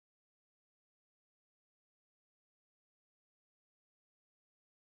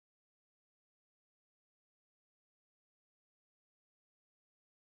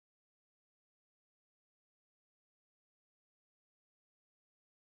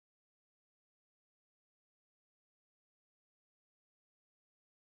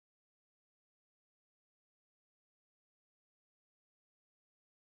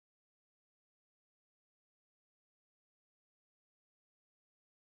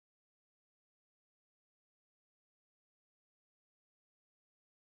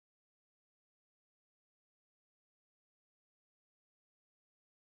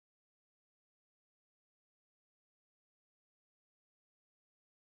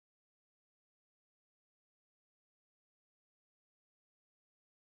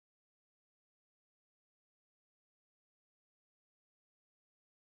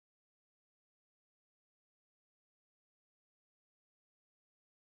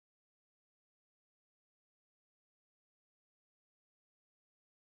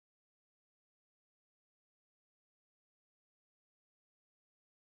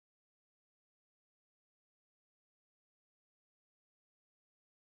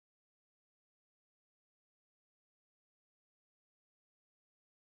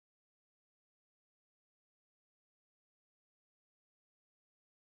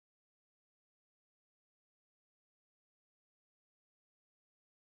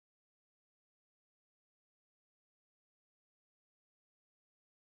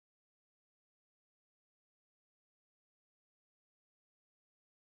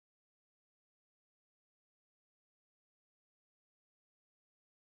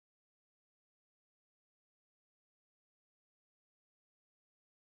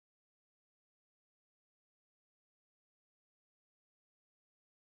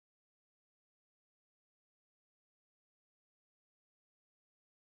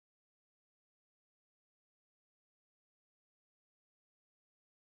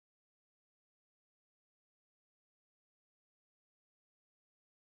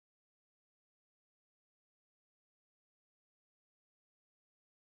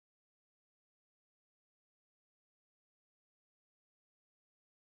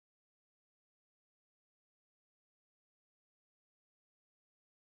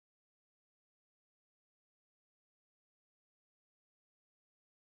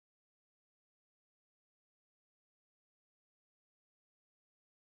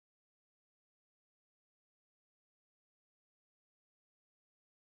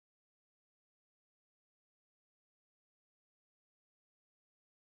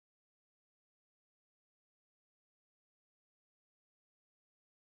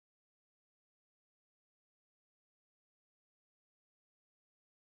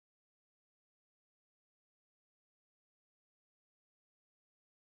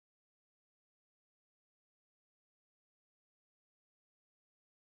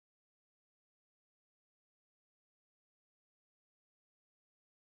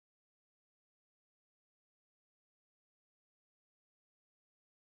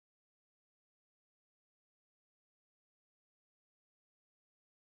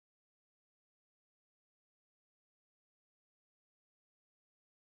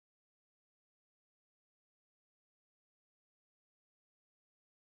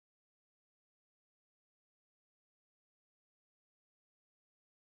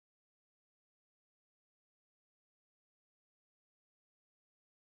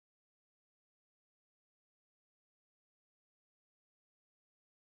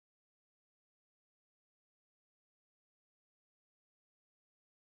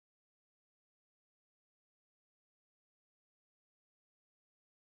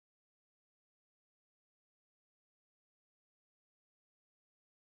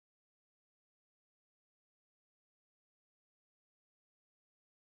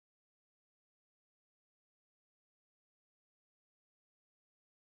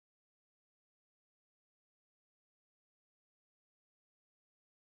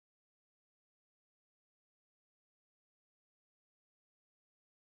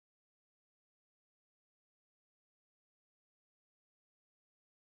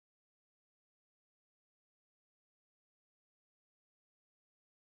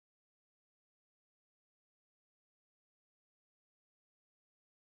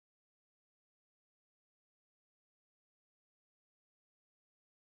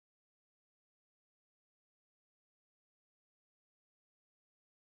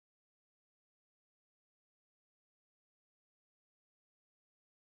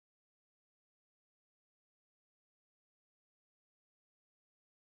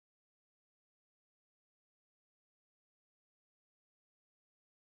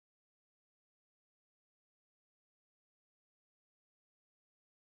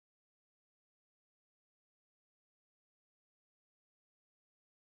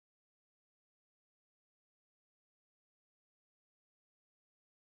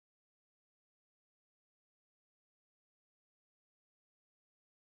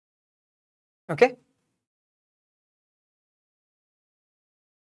 Okay.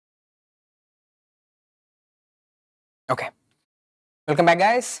 Okay. Welcome back,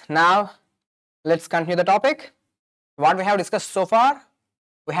 guys. Now let's continue the topic. What we have discussed so far,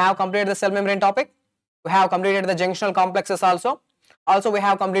 we have completed the cell membrane topic. We have completed the junctional complexes also. Also, we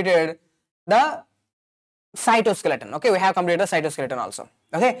have completed the cytoskeleton. Okay, we have completed the cytoskeleton also.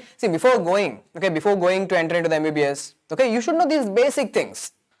 Okay, see, before going to enter into the MBBS, okay, you should know these basic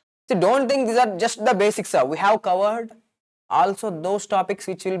things. See, don't think these are just the basics, sir. We have covered also those topics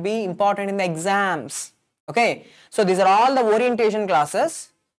which will be important in the exams. Okay, so these are all the orientation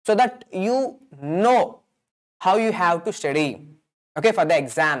classes so that you know how you have to study, okay, for the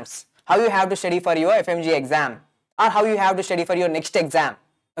exams, how you have to study for your FMG exam, or how you have to study for your next exam.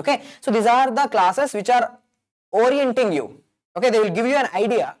 Okay, so these are the classes which are orienting you. Okay, they will give you an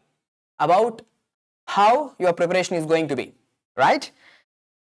idea about how your preparation is going to be, right?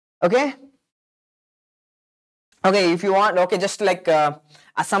 Okay. Okay, if you want, okay, just like a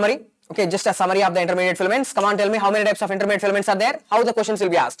summary. Okay, just a summary of the intermediate filaments. Come on, tell me how many types of intermediate filaments are there? How the questions will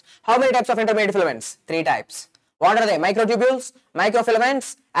be asked? How many types of intermediate filaments? 3 types. What are they? Microtubules,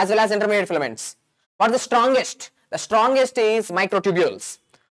 microfilaments, as well as intermediate filaments. What is the strongest? The strongest is microtubules.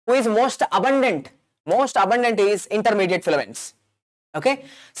 Who is most abundant? Most abundant is intermediate filaments. Okay,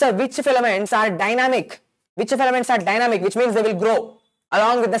 so which filaments are dynamic? Which filaments are dynamic, which means they will grow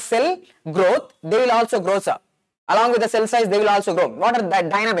along with the cell growth. They will also grow, sir. Along with the cell size, they will also grow. What are the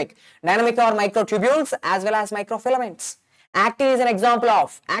dynamic? Dynamic are microtubules as well as microfilaments. Actin is an example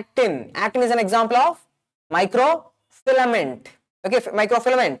of actin. Actin is an example of microfilament. Okay,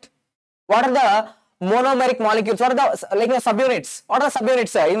 microfilament. What are the monomeric molecules? What are the subunits? What are the subunits,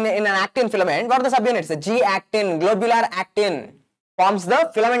 sir? In an actin filament, what are the subunits? The G-actin, globular actin forms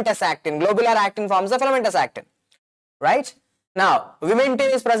the filamentous actin. Globular actin forms the filamentous actin. Right? Now,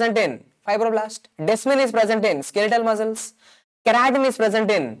 vimentin is present in fibroblast. Desmin is present in skeletal muscles. Keratin is present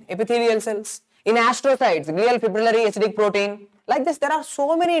in epithelial cells. In astrocytes, glial fibrillary acidic protein. Like this, there are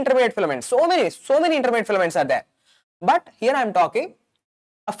so many intermediate filaments. So many intermediate filaments are there. But here I am talking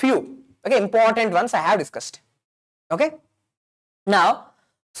a few. Okay, important ones I have discussed. Okay. Now,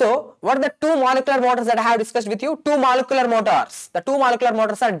 so what are the 2 molecular motors that I have discussed with you? 2 molecular motors. The 2 molecular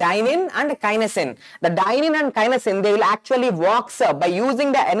motors are dynein and kinesin. The dynein and kinesin, they will actually walk, sir, by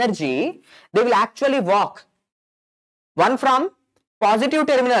using the energy. They will actually walk. One from positive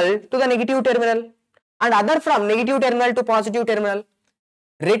terminal to the negative terminal, and other from negative terminal to positive terminal.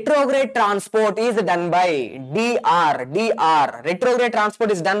 Retrograde transport is done by DR. Retrograde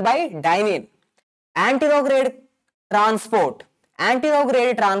transport is done by dynein. Anterograde transport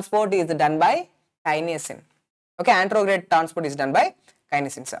is done by kinesin. Okay, anterograde transport is done by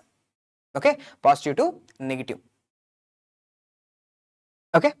kinesin, sir. Okay, positive to negative.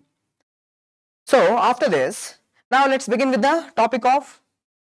 Okay. So after this, now let's begin with the topic of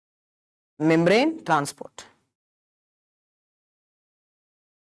membrane transport.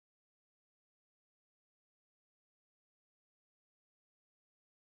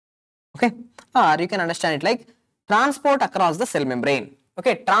 Okay, or you can understand it like transport across the cell membrane.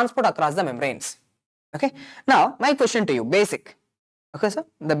 Okay, transport across the membranes. Okay, now my question to you, basic. Okay, sir,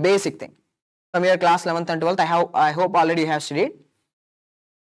 the basic thing from your class 11th and 12th. I hope already you have studied.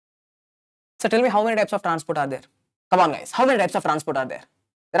 So tell me, how many types of transport are there? Come on, guys, how many types of transport are there?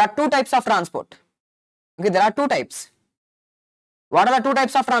 There are 2 types of transport. Okay, there are 2 types. What are the 2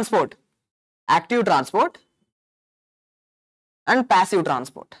 types of transport? Active transport and passive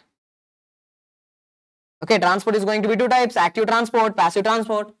transport. Okay, transport is going to be 2 types: active transport, passive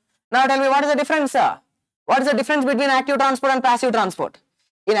transport. Now tell me, what is the difference, sir? What is the difference between active transport and passive transport?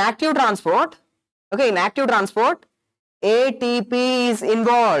 In active transport, okay, in active transport, ATP is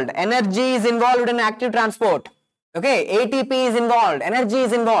involved, energy is involved in active transport. Okay, ATP is involved, energy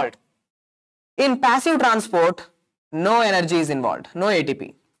is involved. In passive transport, no energy is involved, no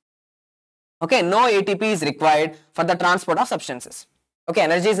ATP. Okay, no ATP is required for the transport of substances. Okay,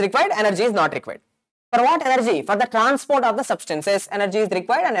 energy is required, energy is not required. For what energy? For the transport of the substances, energy is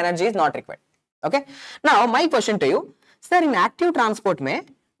required and energy is not required. Okay. Now, my question to you, sir, in active transport,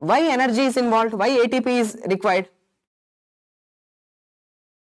 why energy is involved? Why ATP is required?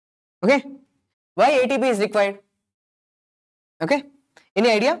 Okay. Why ATP is required? Okay.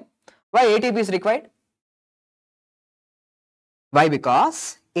 Any idea? Why ATP is required? Why?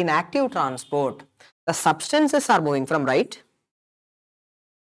 Because in active transport, the substances are moving from right.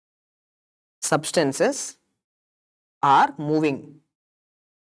 Substances are moving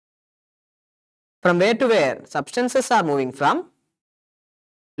from where to where? Substances are moving from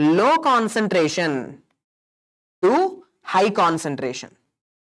low concentration to high concentration.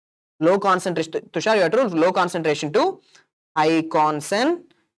 low concentration, Tushar, you have to low concentration to high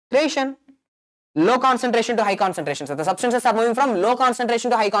concentration. Low concentration to high concentration. So the substances are moving from low concentration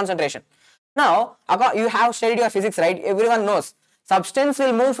to high concentration. Now, you have studied your physics, right? Everyone knows substance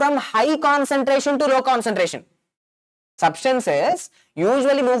will move from high concentration to low concentration. Substances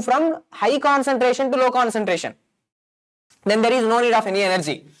usually move from high concentration to low concentration. Then there is no need of any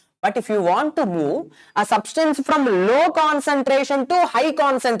energy. But if you want to move a substance from low concentration to high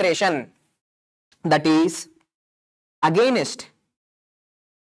concentration, that is against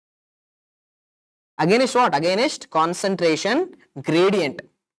what? Against concentration gradient.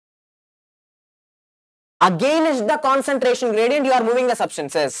 Against the concentration gradient, you are moving the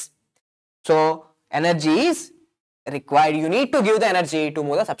substances. So energy is required. You need to give the energy to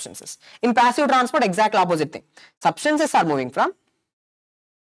move the substances. In passive transport, exact opposite thing. Substances are moving from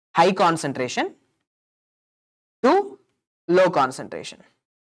high concentration to low concentration.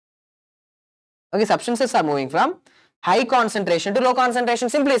 Okay, substances are moving from high concentration to low concentration.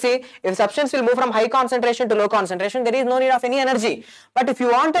 Simply say, if substance will move from high concentration to low concentration, there is no need of any energy. But if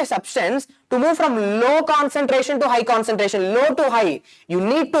you want a substance to move from low concentration to high concentration, low to high, you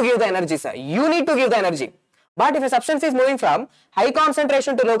need to give the energy, sir. You need to give the energy. But if a substance is moving from high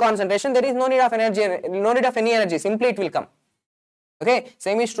concentration to low concentration, there is no need of energy, no need of any energy. Simply it will come. Okay,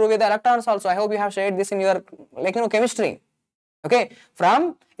 same is true with the electrons also. I hope you have shared this in your chemistry. Okay,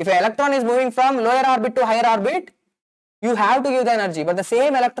 if an electron is moving from lower orbit to higher orbit, you have to give the energy. But the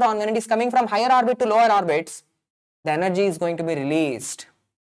same electron, when it is coming from higher orbit to lower orbits, the energy is going to be released.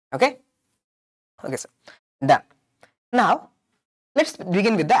 Okay, okay, sir. Done. Now, let's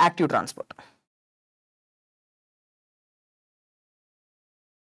begin with the active transport.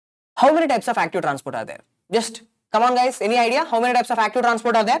 How many types of active transport are there? Just come on, guys. Any idea how many types of active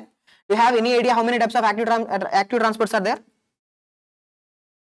transport are there? Do you have any idea how many types of active transports are there?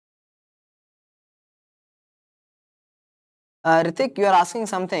 Ritik, you are asking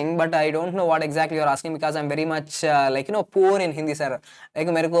something, but I don't know what exactly you are asking because I'm very much poor in Hindi, sir. Like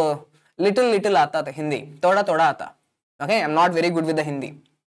mereko little aata tha Hindi, thoda aata. Okay, I'm not very good with the Hindi.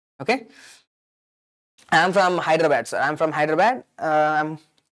 Okay, I'm from Hyderabad, sir. I'm from Hyderabad.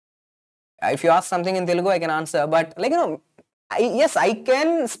 If you ask something in Telugu, I can answer. But yes, I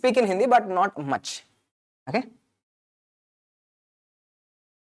can speak in Hindi, but not much. Okay.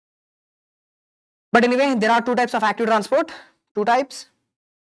 But anyway, there are two types of active transport. Two types.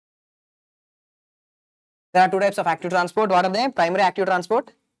 There are two types of active transport. What are they? Primary active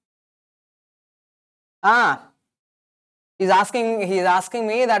transport. He's asking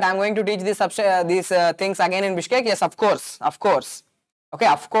me that I'm going to teach these things again in Bishkek. Yes, of course. Okay,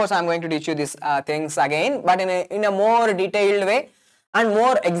 of course I'm going to teach you these things again, but in a more detailed way and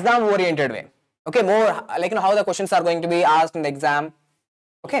more exam oriented way. Okay, more like how the questions are going to be asked in the exam.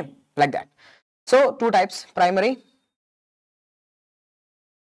 Okay, like that. So two types: primary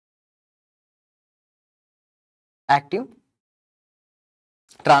active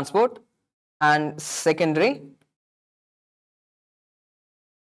transport and secondary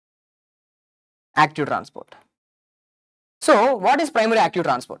active transport. So what is primary active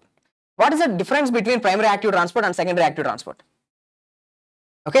transport? What is the difference between primary active transport and secondary active transport?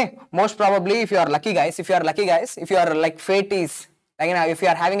 Okay, most probably if you are lucky guys, if you are like fate is, if you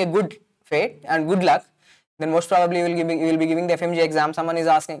are having a good fate and good luck, then most probably you will be giving the FMG exam. Someone is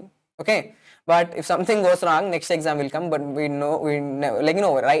asking. Okay, but if something goes wrong, next exam will come. But we know,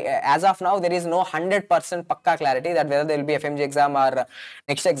 right? As of now, there is no 100% pakka clarity that whether there will be FMG exam or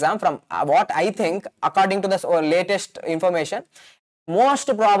next exam. From what I think, according to the latest information, most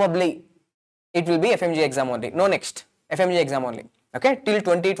probably it will be FMG exam only. No next, FMG exam only. Okay, till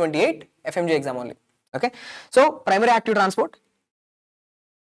 2028, FMG exam only. Okay, so primary active transport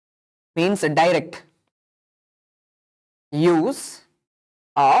means direct use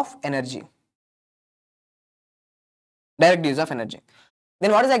of energy. Direct use of energy.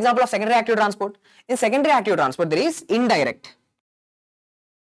 Then what is the example of secondary active transport? In secondary active transport, there is indirect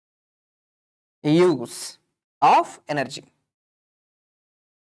use of energy.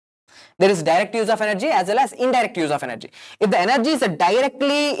 There is direct use of energy as well as indirect use of energy. If the energy is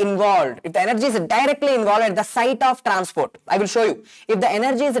directly involved, at the site of transport, I will show you. If the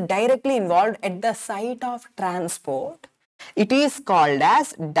energy is directly involved at the site of transport, it is called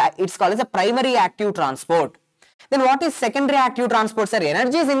as a primary active transport. Then what is secondary active transport, sir?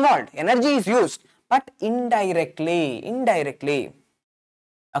 Energy is involved, energy is used, but indirectly.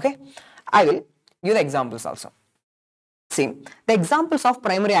 Okay, I will give the examples also. See, the examples of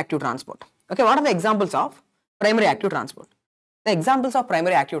primary active transport. Okay, what are the examples of primary active transport? The examples of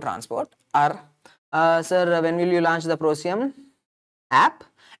primary active transport are, sir, when will you launch the Prosium app?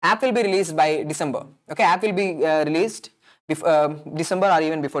 App will be released by December. Okay, app will be released December or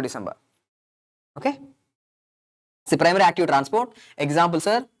even before December. Okay. So primary active transport examples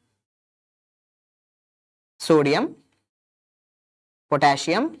are sodium,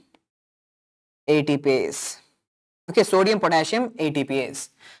 potassium, ATPase. Okay, sodium, potassium, ATPase.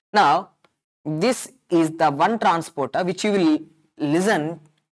 Now, this is the one transporter which you will listen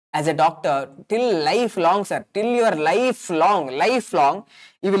as a doctor till lifelong, sir. Till your lifelong,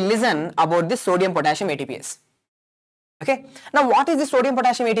 you will listen about this sodium, potassium, ATPase. Okay. Now, what is the sodium,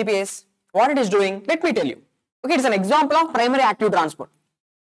 potassium, ATPase? What it is doing? Let me tell you. Okay, it is an example of primary active transport.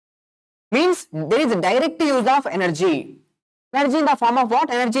 Means there is a direct use of energy. Energy in the form of what?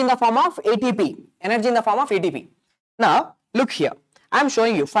 Energy in the form of ATP. Energy in the form of ATP. Now, look here. I am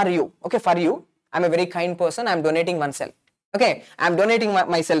showing you, for you. Okay, for you. I am a very kind person. I am donating one cell. Okay, I am donating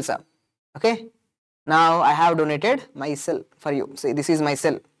my cell, sir. Okay. Now, I have donated my cell for you. See, this is my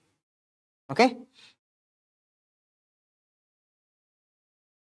cell. Okay.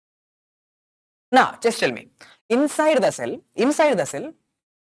 Now, just tell me, inside the cell,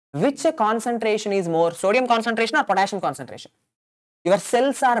 which concentration is more, sodium concentration or potassium concentration? Your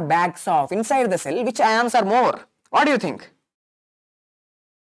cells are bags of, inside the cell, which ions are more? What do you think?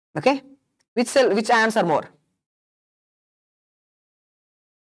 Okay, which ions are more?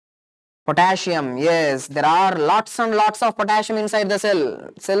 Potassium, yes, there are lots and lots of potassium inside the cell.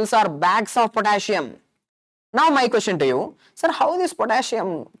 Cells are bags of potassium. Now my question to you, sir, how this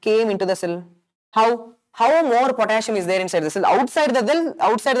potassium came into the cell? How more potassium is there inside the cell? Outside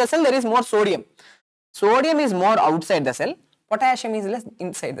the cell there is more sodium. Sodium is more outside the cell, potassium is less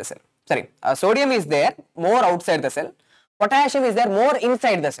inside the cell. Sorry, sodium is there more outside the cell, potassium is there more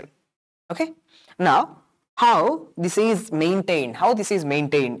inside the cell. Okay. Now, how this is maintained?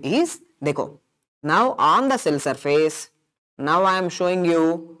 Is, dekho. Now on the cell surface, now I am showing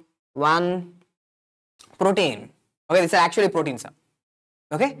you one protein. Okay, this is actually protein, sir.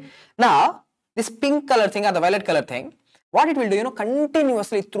 Okay. Now, this pink color thing or the violet color thing, what it will do,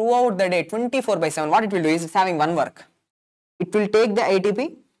 continuously throughout the day, 24/7, what it will do is it's having one work. It will take the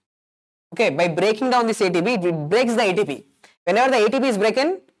ATP. Okay, by breaking down this ATP, it breaks the ATP. Whenever the ATP is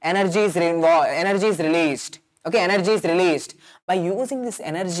broken, energy is released. Okay, energy is released. By using this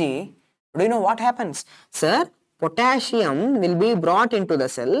energy, do you know what happens? Sir, potassium will be brought into the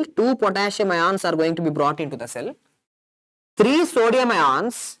cell. 2 potassium ions are going to be brought into the cell. 3 sodium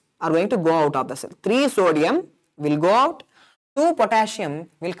ions are going to go out of the cell. 3 sodium will go out. 2 potassium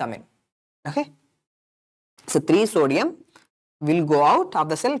will come in. Okay. So 3 sodium will go out of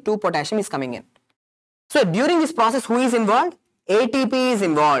the cell. 2 potassium is coming in. So during this process, who is involved? ATP is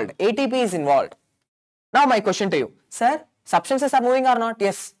involved. ATP is involved. Now my question to you, sir, substances are moving or not?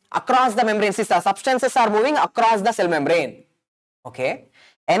 Yes. Across the membrane, sister, substances are moving across the cell membrane. Okay.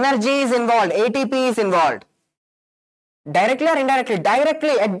 Energy is involved. ATP is involved. Directly or indirectly?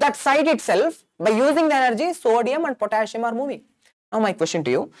 Directly at that site itself, by using the energy, sodium and potassium are moving. Now my question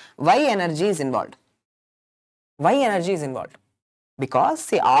to you, why energy is involved? Why energy is involved? Because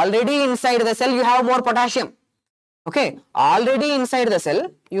see, already inside the cell you have more potassium. Okay, already inside the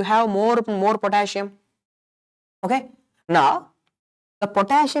cell you have more potassium. Okay, now the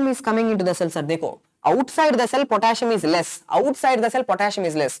potassium is coming into the cell, sir. Dekho, outside the cell potassium is less. Outside the cell potassium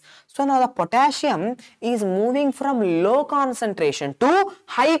is less. So now the potassium is moving from low concentration to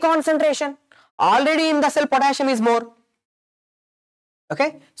high concentration. Already in the cell potassium is more.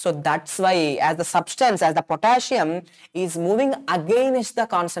 Okay, so that's why as the substance, as the potassium is moving against the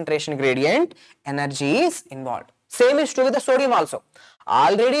concentration gradient, energy is involved. Same is true with the sodium also.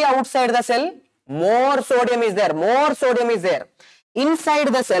 Already outside the cell, more sodium is there, Inside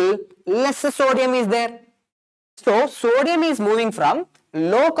the cell, less sodium is there. So, sodium is moving from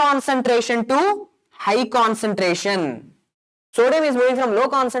low concentration to high concentration. Sodium is moving from low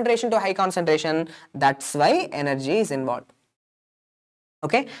concentration to high concentration. That's why energy is involved.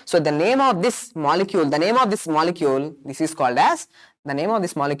 Okay, so the name of this molecule, this is called as,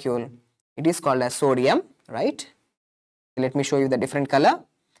 it is called as sodium, right? Let me show you the different color.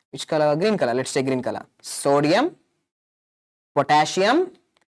 Which color? Green color. Let's take green color. Sodium, potassium,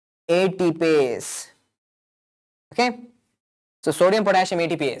 ATPase. Okay, so sodium, potassium,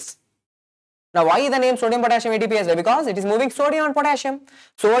 ATPase. Now, why the name sodium, potassium, ATPase? Because it is moving sodium and potassium.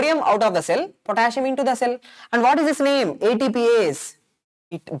 Sodium out of the cell, potassium into the cell. And what is its name? ATPase.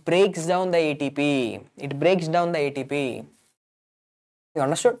 It breaks down the ATP. You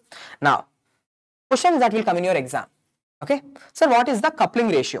understood? Now, questions that will come in your exam. Okay. So, what is the coupling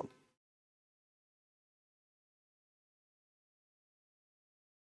ratio?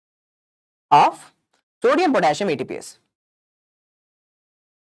 Of sodium, potassium, ATPase.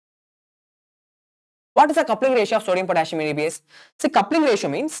 What is the coupling ratio of sodium potassium ATPase? See, coupling ratio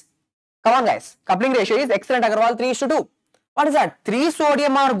means, come on guys, coupling ratio is excellent Agarwal 3:2. What is that? 3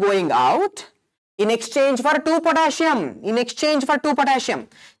 sodium are going out in exchange for 2 potassium. In exchange for 2 potassium.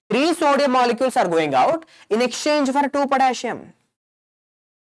 3 sodium molecules are going out in exchange for 2 potassium.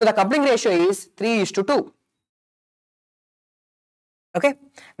 So the coupling ratio is 3:2. Okay.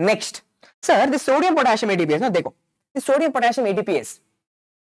 Next. Sir, the sodium potassium ATPase. Now, dekho. The sodium potassium ATPase.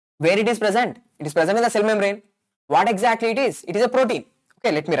 Where it is present? It is present in the cell membrane. What exactly it is? It is a protein.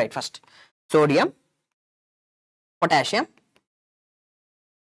 Okay, let me write first. Sodium potassium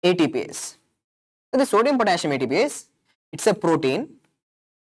ATPase. So the sodium potassium ATPase, it's a protein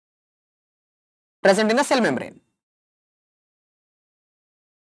present in the cell membrane.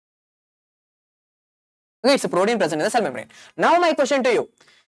 Okay, it's a protein present in the cell membrane. Now my question to you.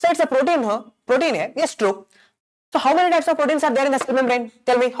 So it's a protein, huh? Protein hai? Yes, true. So how many types of proteins are there in the cell membrane?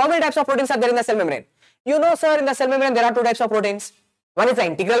 Tell me, how many types of proteins are there in the cell membrane? You know, sir, in the cell membrane there are 2 types of proteins. One is the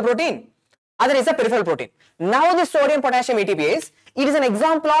integral protein, other is the peripheral protein. Now this sodium potassium ATPase, it is an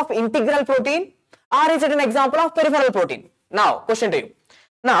example of integral protein or is it an example of peripheral protein? Now, question to you.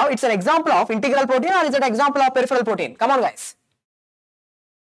 Now, it's an example of integral protein or is it an example of peripheral protein? Come on guys.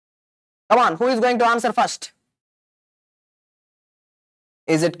 Come on, who is going to answer first?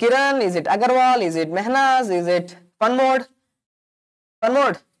 Is it Kiran? Is it Agarwal? Is it Mehnaz? Is it Fun Mode? Fun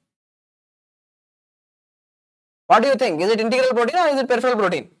Mode? What do you think? Is it integral protein or is it peripheral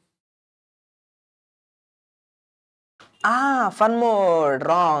protein? Fun Mode.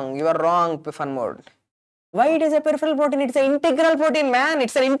 Wrong. You are wrong, Fun Mode. Why it is a peripheral protein? It's an integral protein, man.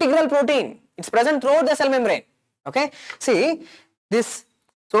 It's an integral protein. It's present throughout the cell membrane. Okay. See, this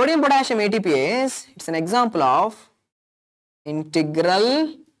sodium potassium ATPase, it's an example of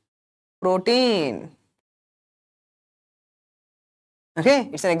integral protein. Okay,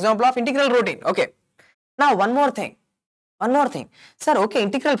 it's an example of integral protein. Okay. Now one more thing. Sir, okay,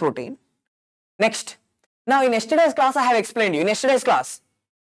 integral protein. Next. Now in yesterday's class I have explained you. In yesterday's class.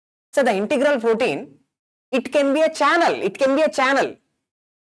 So the integral protein, it can be a channel. It can be a channel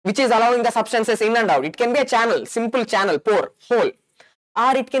which is allowing the substances in and out. It can be a channel, simple channel, pore, hole.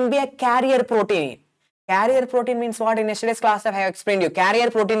 Or it can be a carrier protein. Carrier protein means what? In yesterday's class I have explained you.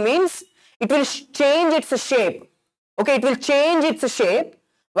 Carrier protein means it will change its shape. Okay, it will change its shape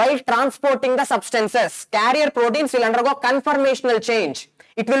while transporting the substances. Carrier proteins will undergo conformational change.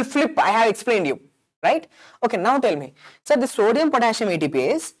 It will flip, I have explained you. Right? Okay, now tell me. So the sodium potassium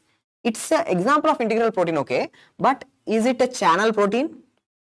ATPase, it's an example of integral protein, okay. But is it a channel protein?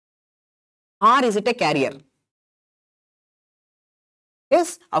 Or is it a carrier?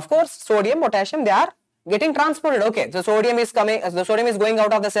 Yes, of course, sodium, potassium, they are getting transported. Okay, so sodium is coming, the sodium is going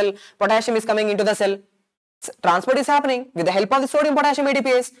out of the cell, potassium is coming into the cell. Transport is happening with the help of the sodium potassium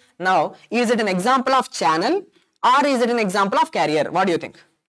ATPase. Now, is it an example of channel or is it an example of carrier? What do you think?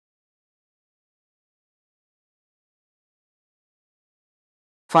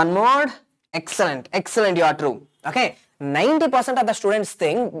 Fun Mode? Excellent, excellent, you are true. Okay, 90% of the students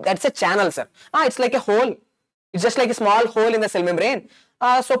think that's a channel, sir. It's like a hole. It's just like a small hole in the cell membrane.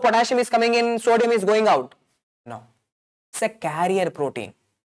 So potassium is coming in, sodium is going out. No, it's a carrier protein.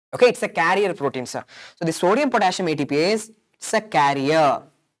 Okay, it's a carrier protein, sir. So the sodium potassium ATPase, it's a carrier.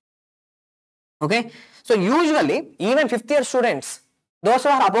 Okay, so usually even 5th year students, those who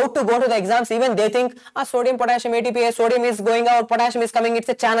are about to go to the exams, even they think sodium potassium ATPase, sodium is going out, potassium is coming, it's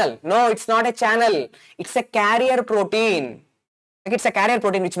a channel. No, it's not a channel. It's a carrier protein. Okay, it's a carrier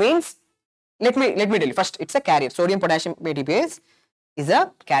protein, which means, let me tell you first, it's a carrier. Sodium potassium ATPase is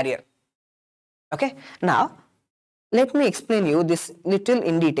a carrier. Okay, now let me explain you this little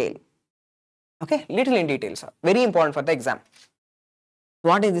in detail. Okay, little in detail, sir. Very important for the exam.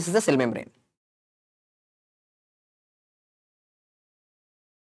 What is this? Is the cell membrane.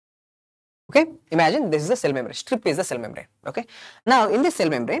 Okay, imagine this is the cell membrane. Strip is the cell membrane. Okay, now in this cell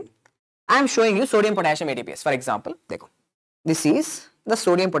membrane, I am showing you sodium potassium ATPase. For example, dekho. This is the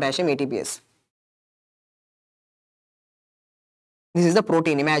sodium potassium ATPase. This is the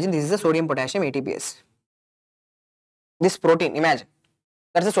protein. Imagine this is the sodium potassium ATPase. This protein, imagine,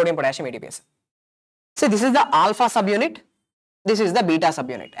 that's the sodium potassium ATPase. So this is the alpha subunit, this is the beta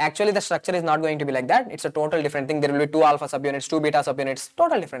subunit. Actually the structure is not going to be like that. It's a total different thing. There will be 2 alpha subunits, 2 beta subunits,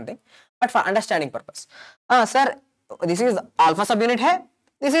 total different thing. But for understanding purpose, sir, this is alpha subunit hai,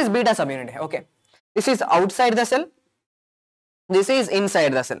 this is beta subunit hai. Okay, this is outside the cell, this is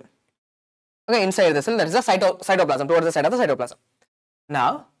inside the cell. Okay, inside the cell, that is the cytoplasm, towards the side of the cytoplasm.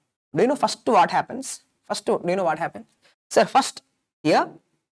 Now, do you know first what happens? Do you know what happens? Sir, first here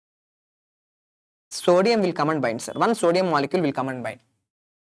sodium will come and bind, sir. One sodium molecule will come and bind.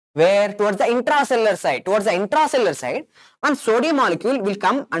 Where? Towards the intracellular side. Towards the intracellular side, one sodium molecule will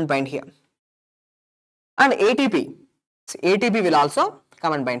come and bind here. And ATP. So ATP will also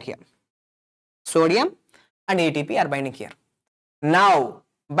come and bind here. Sodium and ATP are binding here. Now,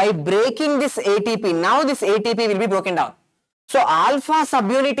 by breaking this ATP, now this ATP will be broken down. So alpha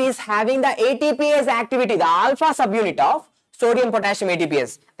subunit is having the ATPase activity, the alpha subunit of sodium potassium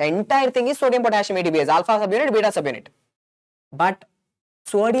ATPase. The entire thing is sodium potassium ATPase, alpha subunit, beta subunit. But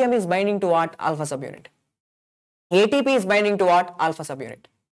sodium is binding to what? Alpha subunit. ATP is binding to what? Alpha subunit.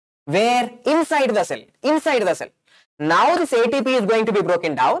 Where? Inside the cell. Inside the cell. Now this ATP is going to be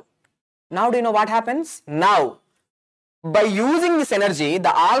broken down. Now do you know what happens? Now, by using this energy,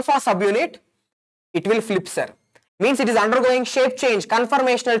 the alpha subunit, it will flip, sir. Means it is undergoing shape change,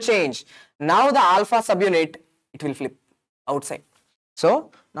 conformational change. Now the alpha subunit, it will flip outside.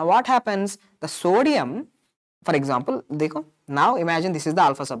 So now what happens? The sodium, for example, now imagine this is the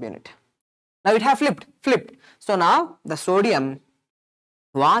alpha subunit. Now it have flipped. So now the sodium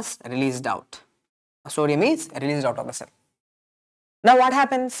was released out. Sodium is released out of the cell. Now what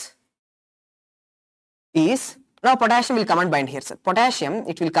happens is, now potassium will come and bind here, sir. Potassium,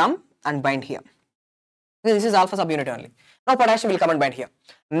 it will come and bind here. This is alpha subunit only. Now potassium will come and bind here.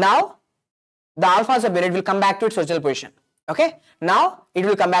 Now the alpha subunit will come back to its original position. Okay. Now it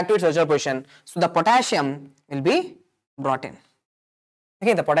will come back to its original position. So the potassium will be brought in.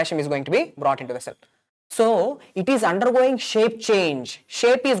 Okay. The potassium is going to be brought into the cell. So it is undergoing shape change.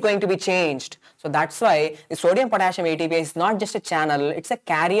 Shape is going to be changed. So that's why the sodium potassium ATP is not just a channel, it's a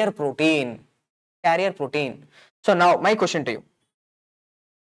carrier protein. Carrier protein. So now my question to you.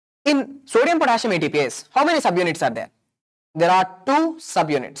 In sodium potassium ATPase, how many subunits are there? There are 2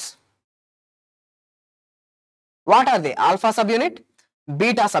 subunits. What are they? Alpha subunit,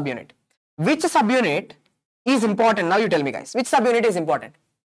 beta subunit. Which subunit is important? Now you tell me, guys. Which subunit is important?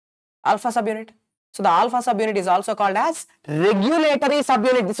 Alpha subunit. So the alpha subunit is also called as regulatory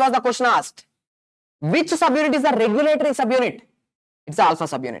subunit. This was the question asked. Which subunit is the regulatory subunit? It's the alpha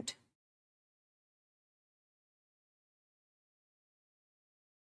subunit.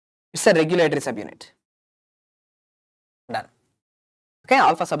 It's a regulatory subunit. Done. Okay,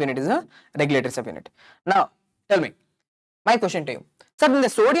 alpha subunit is a regulatory subunit. Now, tell me, my question to you. Sir, in the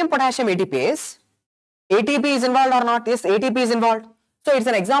sodium potassium ATPase, ATP is involved or not? Yes, ATP is involved. So, it's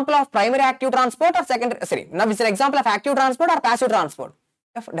an example of primary active transport or secondary, sorry, now it's an example of active transport or passive transport.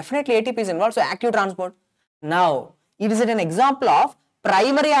 Definitely ATP is involved, so active transport. Now, is it an example of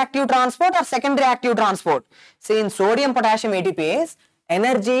primary active transport or secondary active transport? See, in sodium potassium ATPase,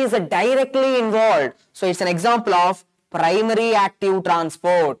 energy is directly involved. So, it's an example of primary active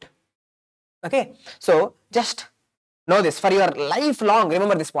transport. Okay. So, just know this for your lifelong,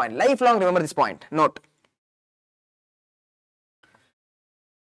 remember this point. Lifelong, remember this point. Note.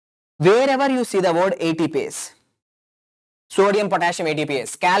 Wherever you see the word ATPase, sodium potassium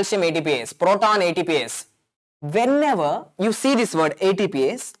ATPase, calcium ATPase, proton ATPase, whenever you see this word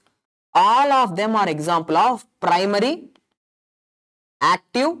ATPase, all of them are example of primary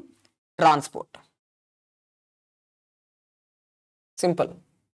active transport. Simple.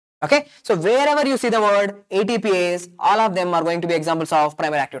 Okay. So wherever you see the word ATPase, all of them are going to be examples of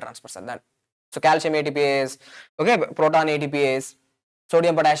primary active transport. So calcium ATPase, okay, proton ATPase,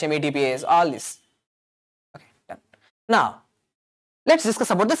 sodium potassium ATPase, all this. Okay, done. Now let's discuss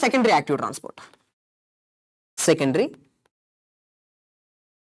about the secondary active transport. Secondary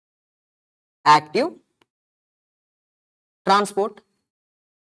active transport.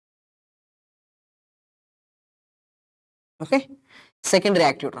 Okay, secondary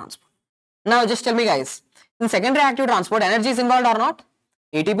active transport. Now just tell me, guys, in secondary active transport, energy is involved or not?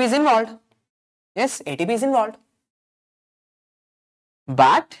 ATP is involved. Yes, ATP is involved.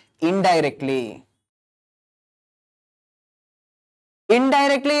 But indirectly.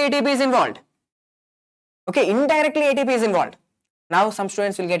 Indirectly ATP is involved. Okay, indirectly ATP is involved. Now some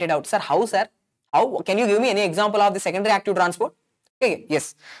students will get it out. Sir, how, sir? How? Can you give me any example of the secondary active transport? Okay,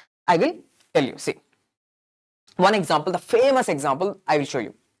 yes, I will tell you. See, one example, the famous example I will show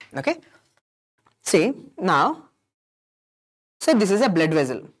you. Okay, see, now, so this is a blood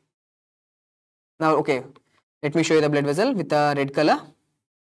vessel. Now, okay, let me show you the blood vessel with the red color.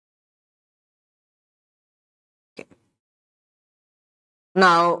 Okay.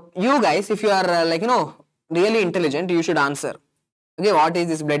 Now, you guys, if you are really intelligent, you should answer. Okay, what is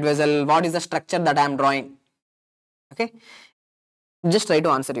this blood vessel? What is the structure that I am drawing? Okay, just try to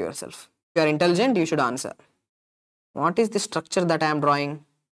answer yourself. If you are intelligent, you should answer. What is the structure that I am drawing?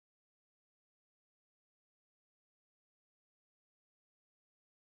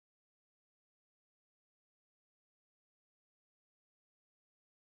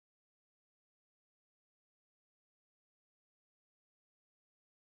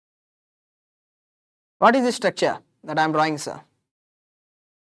 What is the structure that I am drawing, sir?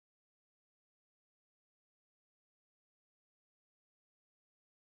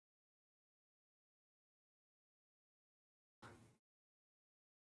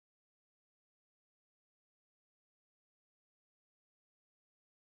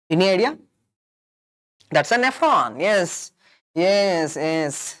 Any idea? That's a nephron. Yes, yes,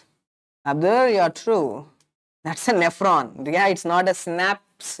 yes. Abdur, you are true. That's a nephron. Yeah, it's not a synapse.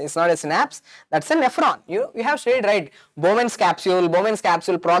 It's not a synapse. That's a nephron. You have studied, right? Bowman's capsule,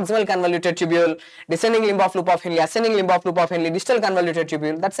 proximal convoluted tubule, descending limb of loop of Henle, ascending limb of loop of Henle, distal convoluted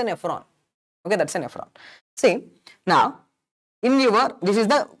tubule. That's a nephron. Okay, that's a nephron. See, now in your, this is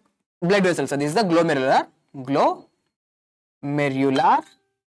the blood vessel. So this is the glomerular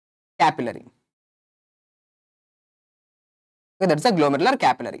capillary. Okay, that's a glomerular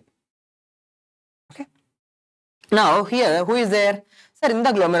capillary. Okay. Now here, who is there? Sir, in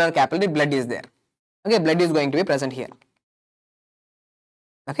the glomerular capillary, blood is there. Okay, blood is going to be present here.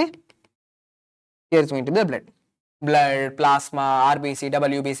 Okay. Here is going to be the blood. Blood, plasma, RBC,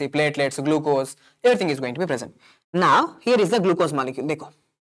 WBC, platelets, glucose, everything is going to be present. Now, here is the glucose molecule. Dekho.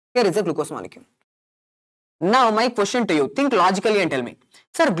 Here is the glucose molecule. Now, my question to you, think logically and tell me.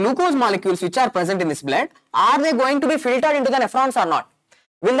 Sir, glucose molecules which are present in this blood, are they going to be filtered into the nephrons or not?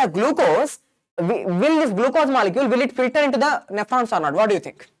 Will the glucose, will this glucose molecule, will it filter into the nephrons or not? What do you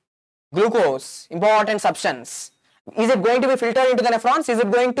think? Glucose, important substance. Is it going to be filtered into the nephrons? Is it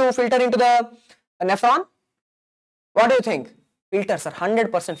going to filter into the nephron? What do you think? Filters are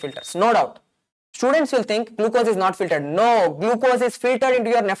 100% filters, no doubt. Students will think glucose is not filtered. No, glucose is filtered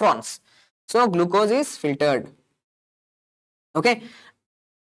into your nephrons. So, glucose is filtered. Okay.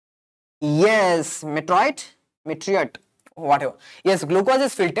 Yes, metroid, whatever. Yes, glucose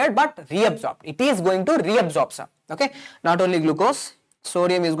is filtered but reabsorbed. It is going to reabsorb, sir. Okay. Not only glucose,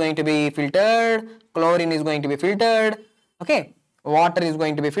 sodium is going to be filtered, chlorine is going to be filtered. Okay. Water is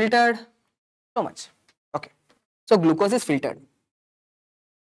going to be filtered. So much. Okay. So, glucose is filtered.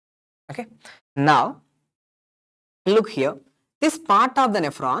 Okay. Now, look here. This part of the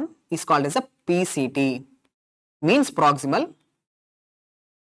nephron is called as a PCT. Means proximal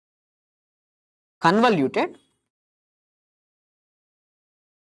convoluted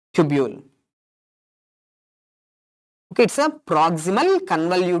tubule. Okay, it's a proximal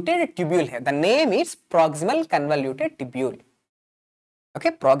convoluted tubule here. The name is proximal convoluted tubule.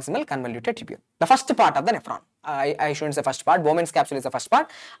 Okay, proximal convoluted tubule. The first part of the nephron. I shouldn't say first part. Bowman's capsule is the first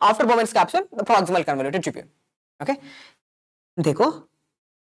part. After Bowman's capsule, the proximal convoluted tubule. Okay. Dekho.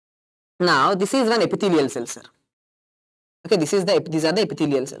 Now, this is one epithelial cell, sir. Okay, these are the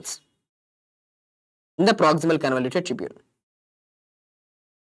epithelial cells in the proximal convoluted tubule.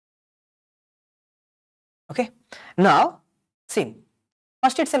 Okay. Now, see,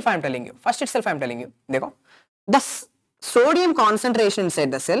 first itself I am telling you, dekho, the sodium concentration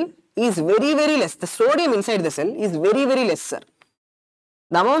inside the cell is very, very less. The sodium inside the cell is very, very less, sir.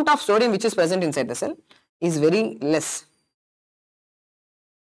 The amount of sodium which is present inside the cell is very less.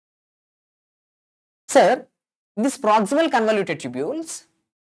 Sir, these proximal convoluted tubules,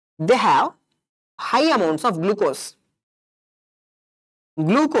 they have high amounts of glucose.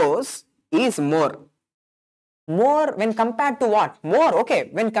 Glucose is more. More when compared to what? More, okay.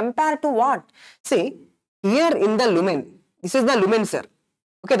 When compared to what? See, here in the lumen, this is the lumen, sir.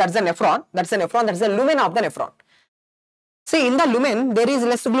 Okay, that's the nephron, that's the lumen of the nephron. See, in the lumen, there is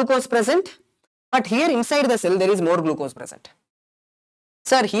less glucose present, but here inside the cell, there is more glucose present.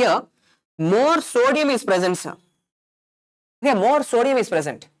 Sir, here, more sodium is present, sir. Okay, more sodium is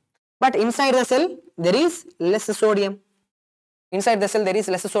present. But inside the cell, there is less sodium. Inside the cell, there is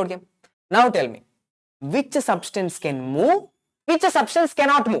less sodium. Now tell me, which substance can move? Which substance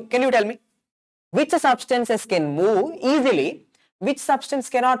cannot move? Can you tell me? Which substances can move easily? Which substance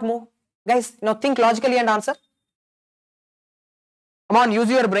cannot move? Guys, now think logically and answer. Come on, use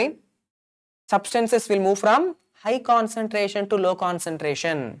your brain. Substances will move from high concentration to low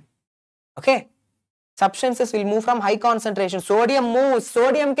concentration. Okay. Substances will move from high concentration. Sodium moves.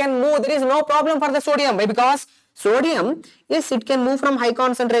 Sodium can move. There is no problem for the sodium. Why? Because sodium, yes, it can move from high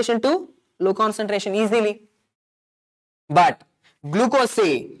concentration to low concentration easily. But glucose,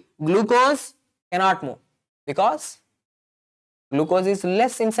 say, glucose cannot move because glucose is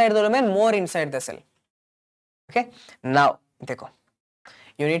less inside the lumen, more inside the cell. Okay. Now, dekho,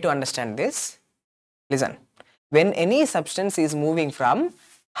 you need to understand this. Listen, when any substance is moving from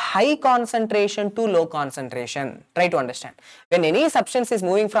high concentration to low concentration, try to understand. When any substance is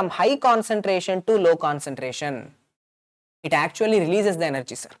moving from high concentration to low concentration, it actually releases the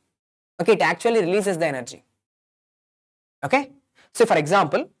energy, sir. Okay, it actually releases the energy. Okay. So, for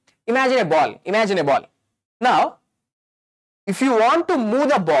example, imagine a ball. Now, if you want to move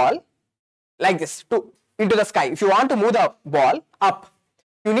the ball like this into the sky, if you want to move the ball up,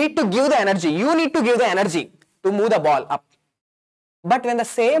 you need to give the energy. You need to give the energy to move the ball up. But when the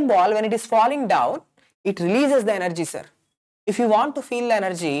same ball, when it is falling down, it releases the energy, sir. If you want to feel the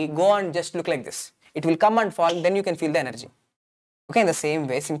energy, go and just look like this. It will come and fall, then you can feel the energy. Okay, in the same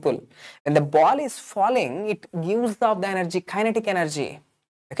way, simple. When the ball is falling, it gives off the energy, kinetic energy.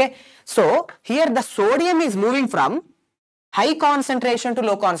 Okay, so here the sodium is moving from high concentration to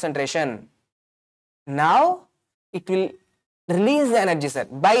low concentration. Now it will release the energy, sir.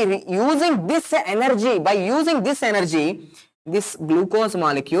 By using this energy, this glucose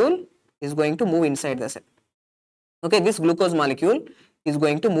molecule is going to move inside the cell. Okay, this glucose molecule is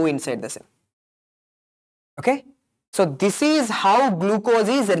going to move inside the cell. Okay, so this is how glucose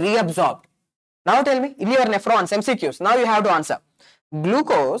is reabsorbed. Now tell me, in your nephrons, MCQs, now you have to answer.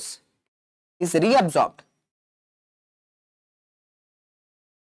 Glucose is reabsorbed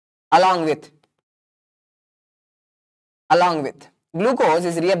along with glucose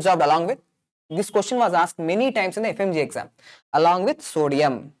is reabsorbed along with, this question was asked many times in the FMG exam, along with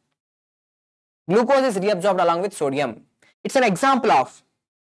sodium. Glucose is reabsorbed along with sodium. It's an example of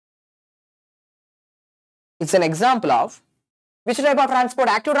which type of transport?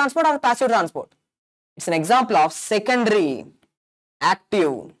 Active transport or passive transport? It's an example of secondary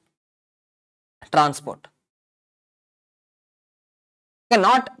active transport. Okay,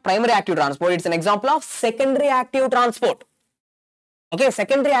 not primary active transport. It's an example of secondary active transport. Okay,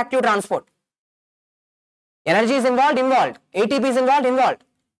 secondary active transport. Energy is involved. ATP is involved.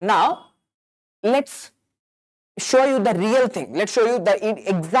 Now, let's show you the real thing. Let's show you the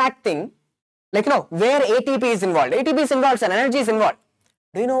exact thing. Like, you know, where ATP is involved. ATP is involved, sir. Energy is involved.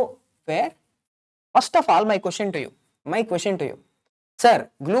 Do you know where? First of all, my question to you. Sir,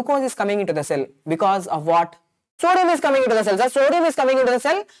 glucose is coming into the cell because of what? Sodium is coming into the cell. Sir, sodium is coming into the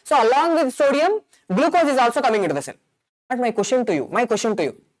cell. So, along with sodium, glucose is also coming into the cell. But my question to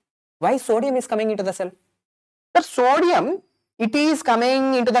you, why sodium is coming into the cell? Sir, sodium, it is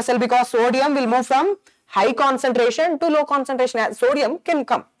coming into the cell because sodium will move from high concentration to low concentration. Sodium can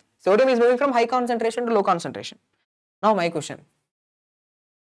come. Sodium is moving from high concentration to low concentration. Now my question,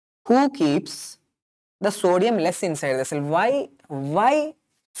 who keeps the sodium less inside the cell? Why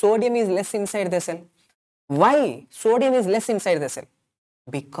sodium is less inside the cell? Why sodium is less inside the cell?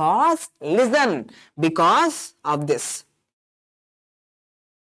 Because, listen, because of this.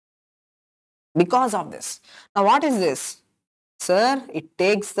 Because of this. Now what is this? Sir, it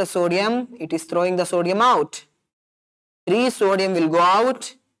takes the sodium, it is throwing the sodium out. 3 sodium will go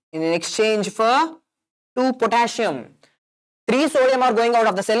out in exchange for 2 potassium. 3 sodium are going out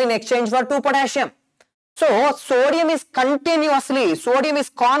of the cell in exchange for 2 potassium. So, sodium is constantly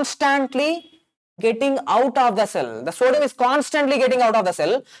getting out of the cell. The sodium is constantly getting out of the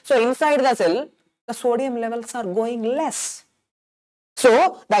cell. So, inside the cell, the sodium levels are going less.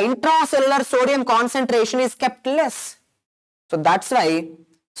 So, the intracellular sodium concentration is kept less. So, that's why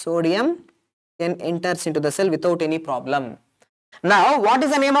sodium then enters into the cell without any problem. Now, what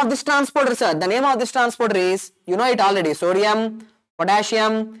is the name of this transporter, sir? The name of this transporter is, you know it already, sodium,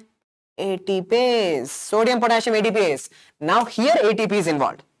 potassium, ATPase. Sodium, potassium, ATPase. Now, here ATP is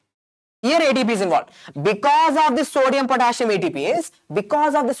involved. Because of the sodium, potassium, ATPase, the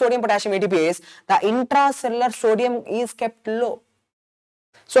intracellular sodium is kept low.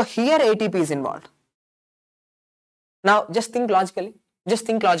 So, here ATP is involved. Now, just think logically.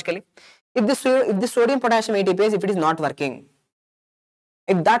 If the sodium, potassium, ATPase, if it is not working,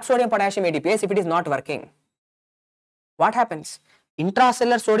 if that sodium, potassium, ATPase, if it is not working, what happens?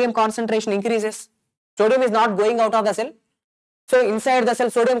 Intracellular sodium concentration increases. Sodium is not going out of the cell. So, inside the cell,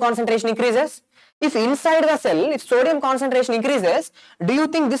 sodium concentration increases. If inside the cell, if sodium concentration increases, do you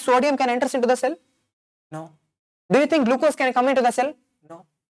think this sodium can enter into the cell? No. Do you think glucose can come into the cell? No.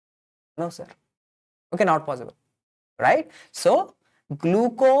 No, sir. Okay, not possible. Right? So,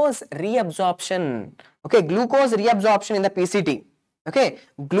 glucose reabsorption. Okay, glucose reabsorption in the PCT. Okay,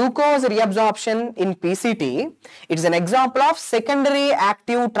 glucose reabsorption in PCT, it is an example of secondary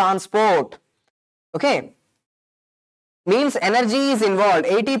active transport. Okay, means energy is involved,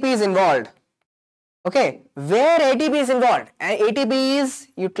 ATP is involved. Okay, where ATP is involved? ATP is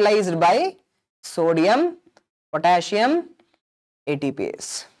utilized by sodium, potassium,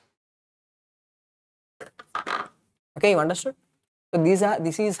 ATPase. Okay, you understood? So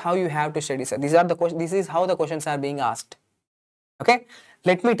this is how you have to study, sir. This is how the questions are being asked. Okay,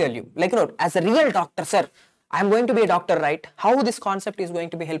 let me tell you, like, you know, as a real doctor, sir, I am going to be a doctor, right? How this concept is going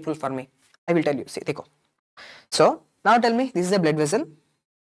to be helpful for me? I will tell you. See, देखो. So now tell me, this is a blood vessel.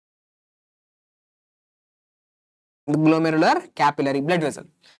 glomerular capillary blood vessel.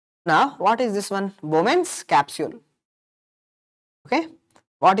 Now, what is this one? Bowman's capsule. Okay.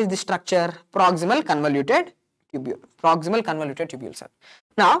 What is the structure? Proximal convoluted tubule. Proximal convoluted tubule cell.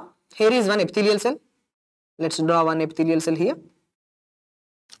 Now, here is one epithelial cell. Let's draw one epithelial cell here.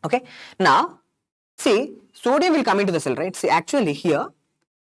 Okay. Now, see, sodium will come into the cell, right? See, actually here,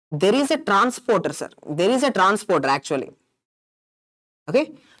 there is a transporter, sir. There is a transporter actually.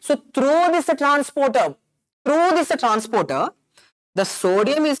 Okay. So, through this transporter, the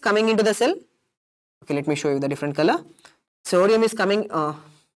sodium is coming into the cell. Okay, let me show you the different color. Sodium is coming,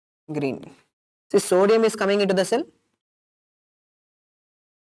 green. See, sodium is coming into the cell.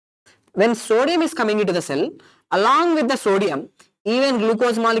 When sodium is coming into the cell, along with the sodium, even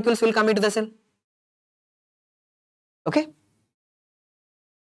glucose molecules will come into the cell. Okay.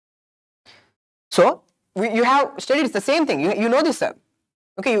 So, you have studied it's the same thing. You know this, sir.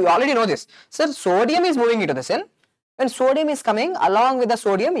 Okay, you already know this. Sir, sodium is moving into the cell. When sodium is coming, along with the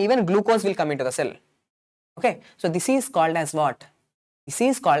sodium, even glucose will come into the cell. Okay, so this is called as what? This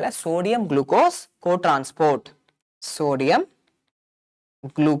is called as sodium glucose co-transport. Sodium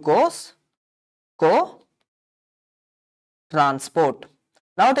glucose co-transport.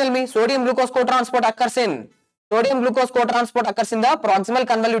 Now tell me, sodium glucose co-transport occurs in the proximal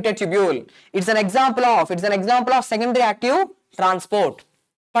convoluted tubule. It's an example of secondary active transport.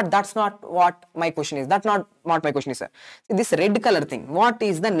 But that's not what my question is. That's not what my question is, sir. See, this red color thing. What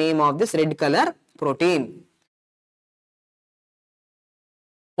is the name of this red color protein?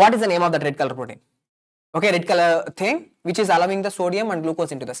 What is the name of that red color protein? Okay, red color thing which is allowing the sodium and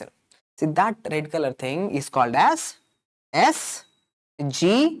glucose into the cell. See, that red color thing is called as SGLT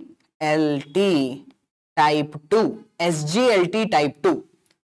type 2. SGLT type 2.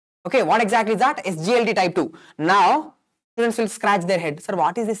 Okay, what exactly is that? SGLT type 2. Now, students will scratch their head. Sir,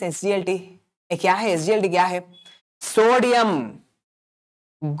 what is this SGLT? क्या है SGLT क्या है? Sodium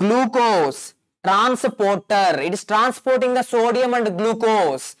glucose transporter. It is transporting the sodium and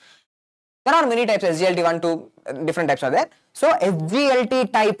glucose. There are many types, SGLT 1, 2, different types are there. So,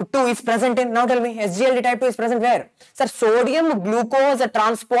 SGLT type 2 is present in, now tell me, SGLT type 2 is present where? Sir, sodium glucose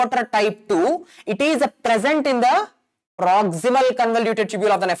transporter type 2, it is present in the proximal convoluted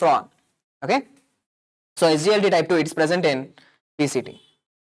tubule of the nephron. Okay. So, SGLT type 2, it is present in PCT.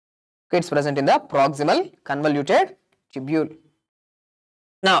 Okay, it's present in the proximal convoluted tubule.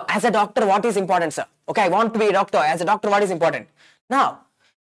 Now, as a doctor, what is important, sir? Okay, I want to be a doctor. As a doctor, what is important? Now,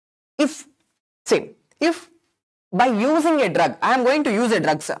 if by using a drug, I am going to use a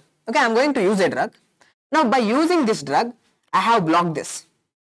drug, sir. Okay, I am going to use a drug. Now, by using this drug, I have blocked this.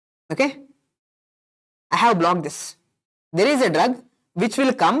 Okay, I have blocked this. There is a drug which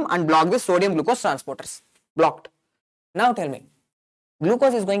will come and block the sodium glucose transporters. Blocked. Now, tell me,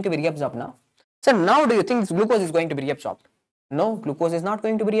 glucose is going to be reabsorbed now. So, now do you think this glucose is going to be reabsorbed? No, glucose is not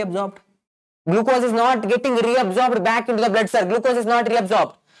going to be reabsorbed. Glucose is not getting reabsorbed back into the blood, sir. Glucose is not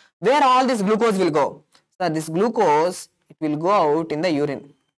reabsorbed. Where all this glucose will go? Sir, this glucose, it will go out in the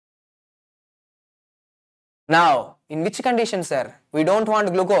urine. Now, in which condition, sir? We don't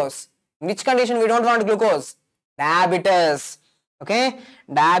want glucose. In which condition we don't want glucose? Diabetes. Okay,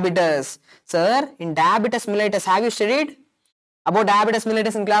 diabetes. Sir, in diabetes mellitus, have you studied about diabetes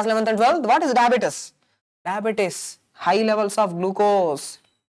mellitus in class 11th and 12th? What is diabetes? Diabetes, high levels of glucose.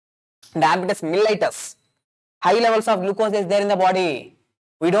 Diabetes mellitus, high levels of glucose is there in the body.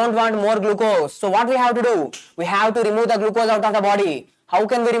 We don't want more glucose. So what we have to do? We have to remove the glucose out of the body. How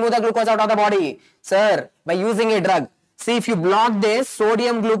can we remove the glucose out of the body? Sir, by using a drug. See, if you block this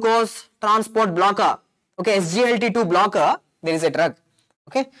sodium glucose transport blocker, okay, SGLT2 blocker, there is a drug.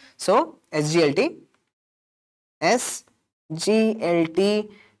 Okay, so SGLT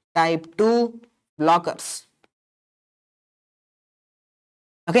type 2 blockers.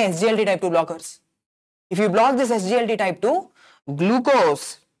 Okay, SGLT type 2 blockers. If you block this SGLT type 2,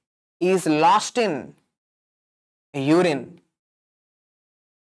 glucose is lost in urine.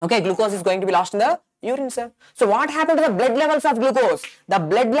 Okay, glucose is going to be lost in the urine, sir. So what happened to the blood levels of glucose? The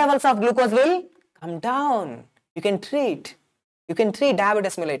blood levels of glucose will come down. You can treat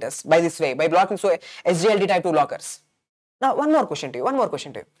diabetes mellitus by this way, by blocking SGLT type 2 blockers. Now, one more question to you.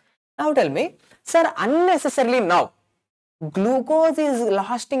 Now tell me, sir, unnecessarily now, glucose is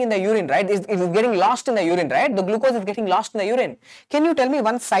lost in the urine, right? It is getting lost in the urine, right? The glucose is getting lost in the urine. Can you tell me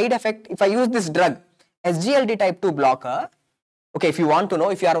one side effect if I use this drug, SGLT type 2 blocker? Okay, if you want to know,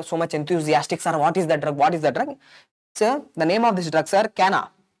 if you are so much enthusiastic, sir, what is the drug? What is the drug? Sir, the name of this drug, sir,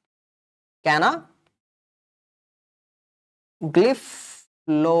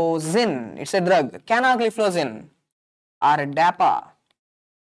 canagliflozin. It's a drug, canagliflozin or DAPA.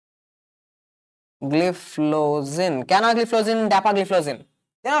 Canagliflozin, dapagliflozin.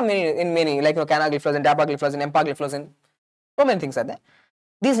 There are many like canagliflozin, dapagliflozin, empagliflozin. So many things are there.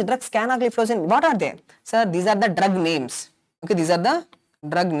 These drugs, canagliflozin, what are they? Sir, these are the drug names. Okay, these are the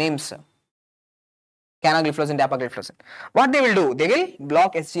drug names. Canagliflozin, dapagliflozin. What they will do? They will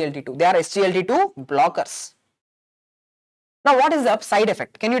block SGLT2. They are SGLT2 blockers. Now, what is the side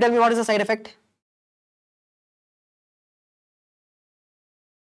effect? Can you tell me what is the side effect?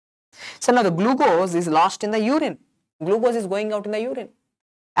 So now the glucose is lost in the urine. Glucose is going out in the urine.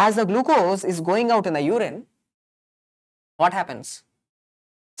 As the glucose is going out in the urine, what happens?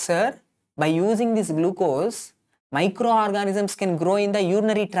 Sir, by using this glucose, microorganisms can grow in the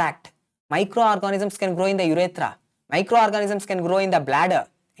urinary tract. Microorganisms can grow in the urethra. Microorganisms can grow in the bladder,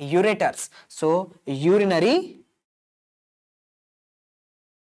 ureters. So, urinary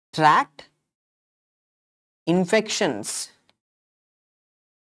tract infections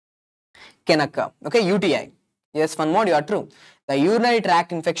can occur. Okay, UTI. Yes, one more, you are true. The urinary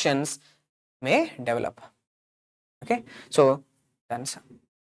tract infections may develop. Okay, so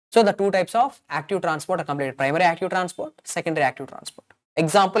the two types of active transport are completed: primary active transport, secondary active transport.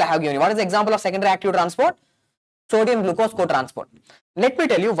 Example I have given you. What is the example of secondary active transport? Sodium glucose co-transport. Let me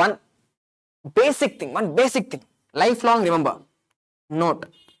tell you one basic thing, lifelong remember, note,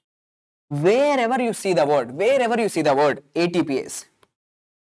 wherever you see the word ATPase,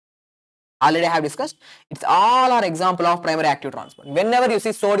 already I have discussed, it's all our example of primary active transport. Whenever you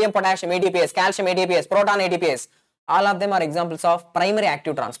see sodium, potassium ATPase, calcium ATPase, proton ATPase, all of them are examples of primary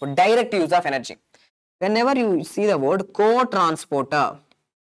active transport, direct use of energy. Whenever you see the word co-transporter,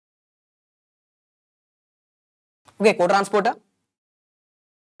 okay, co-transporter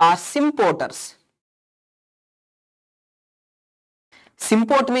are symporters.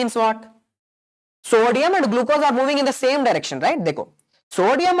 Symport means what? Sodium and glucose are moving in the same direction, right? Dekho.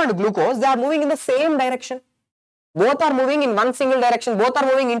 Sodium and glucose, they are moving in the same direction. Both are moving in one single direction. Both are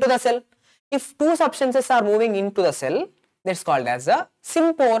moving into the cell. If two substances are moving into the cell, that's called as a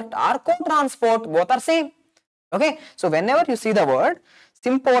symport or co-transport. Both are same. Okay. So whenever you see the word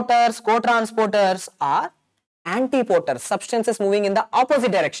symporters, co-transporters are antiporters, substances moving in the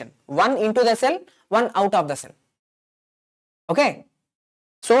opposite direction. One into the cell, one out of the cell. Okay.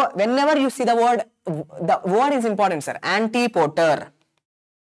 So whenever you see the word is important, sir. Antiporter.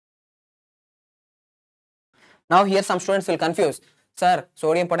 Now here some students will confuse. Sir,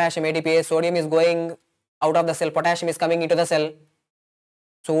 sodium, potassium, ATPase, sodium is going out of the cell, potassium is coming into the cell.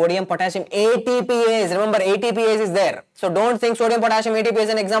 Sodium, potassium, ATPase. Remember, ATPase is there. So don't think sodium, potassium, ATPase is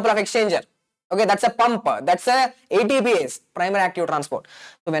an example of exchanger. Okay, that's a pump. That's a ATPase, primary active transport.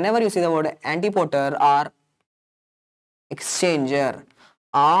 So whenever you see the word antiporter or exchanger,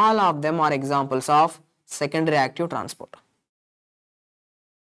 all of them are examples of secondary active transport.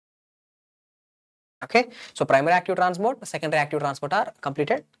 Okay, so primary active transport, secondary active transport are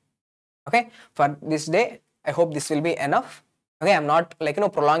completed. Okay, for this day, I hope this will be enough. Okay, I'm not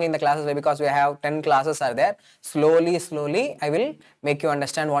prolonging the classes because we have 10 classes are there. Slowly, I will make you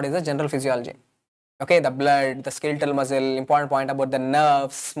understand what is the general physiology. Okay, the blood, the skeletal muscle, important point about the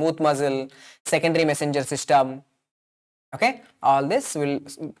nerves, smooth muscle, secondary messenger system. Okay, all this we'll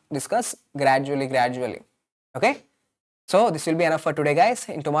discuss gradually. Okay. So this will be enough for today, guys.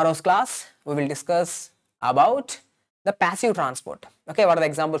 In tomorrow's class, we will discuss about the passive transport. Okay, what are the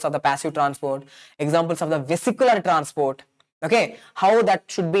examples of the passive transport? Examples of the vesicular transport. Okay, how that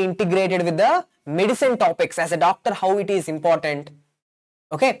should be integrated with the medicine topics as a doctor, how it is important.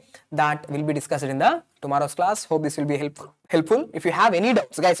 Okay, that will be discussed in the tomorrow's class. Hope this will be helpful. If you have any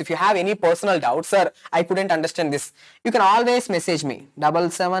doubts, guys, if you have any personal doubts, sir, I couldn't understand this, you can always message me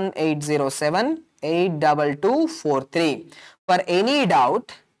 77807 82243. For any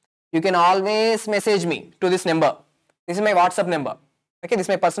doubt, you can always message me to this number. This is my WhatsApp number. Okay, this is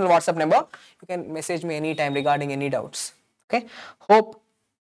my personal WhatsApp number. You can message me anytime regarding any doubts. Okay, hope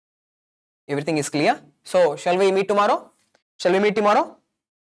everything is clear. So, shall we meet tomorrow?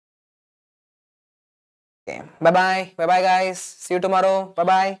 Okay, bye bye guys. See you tomorrow. Bye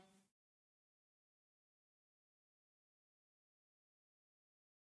bye.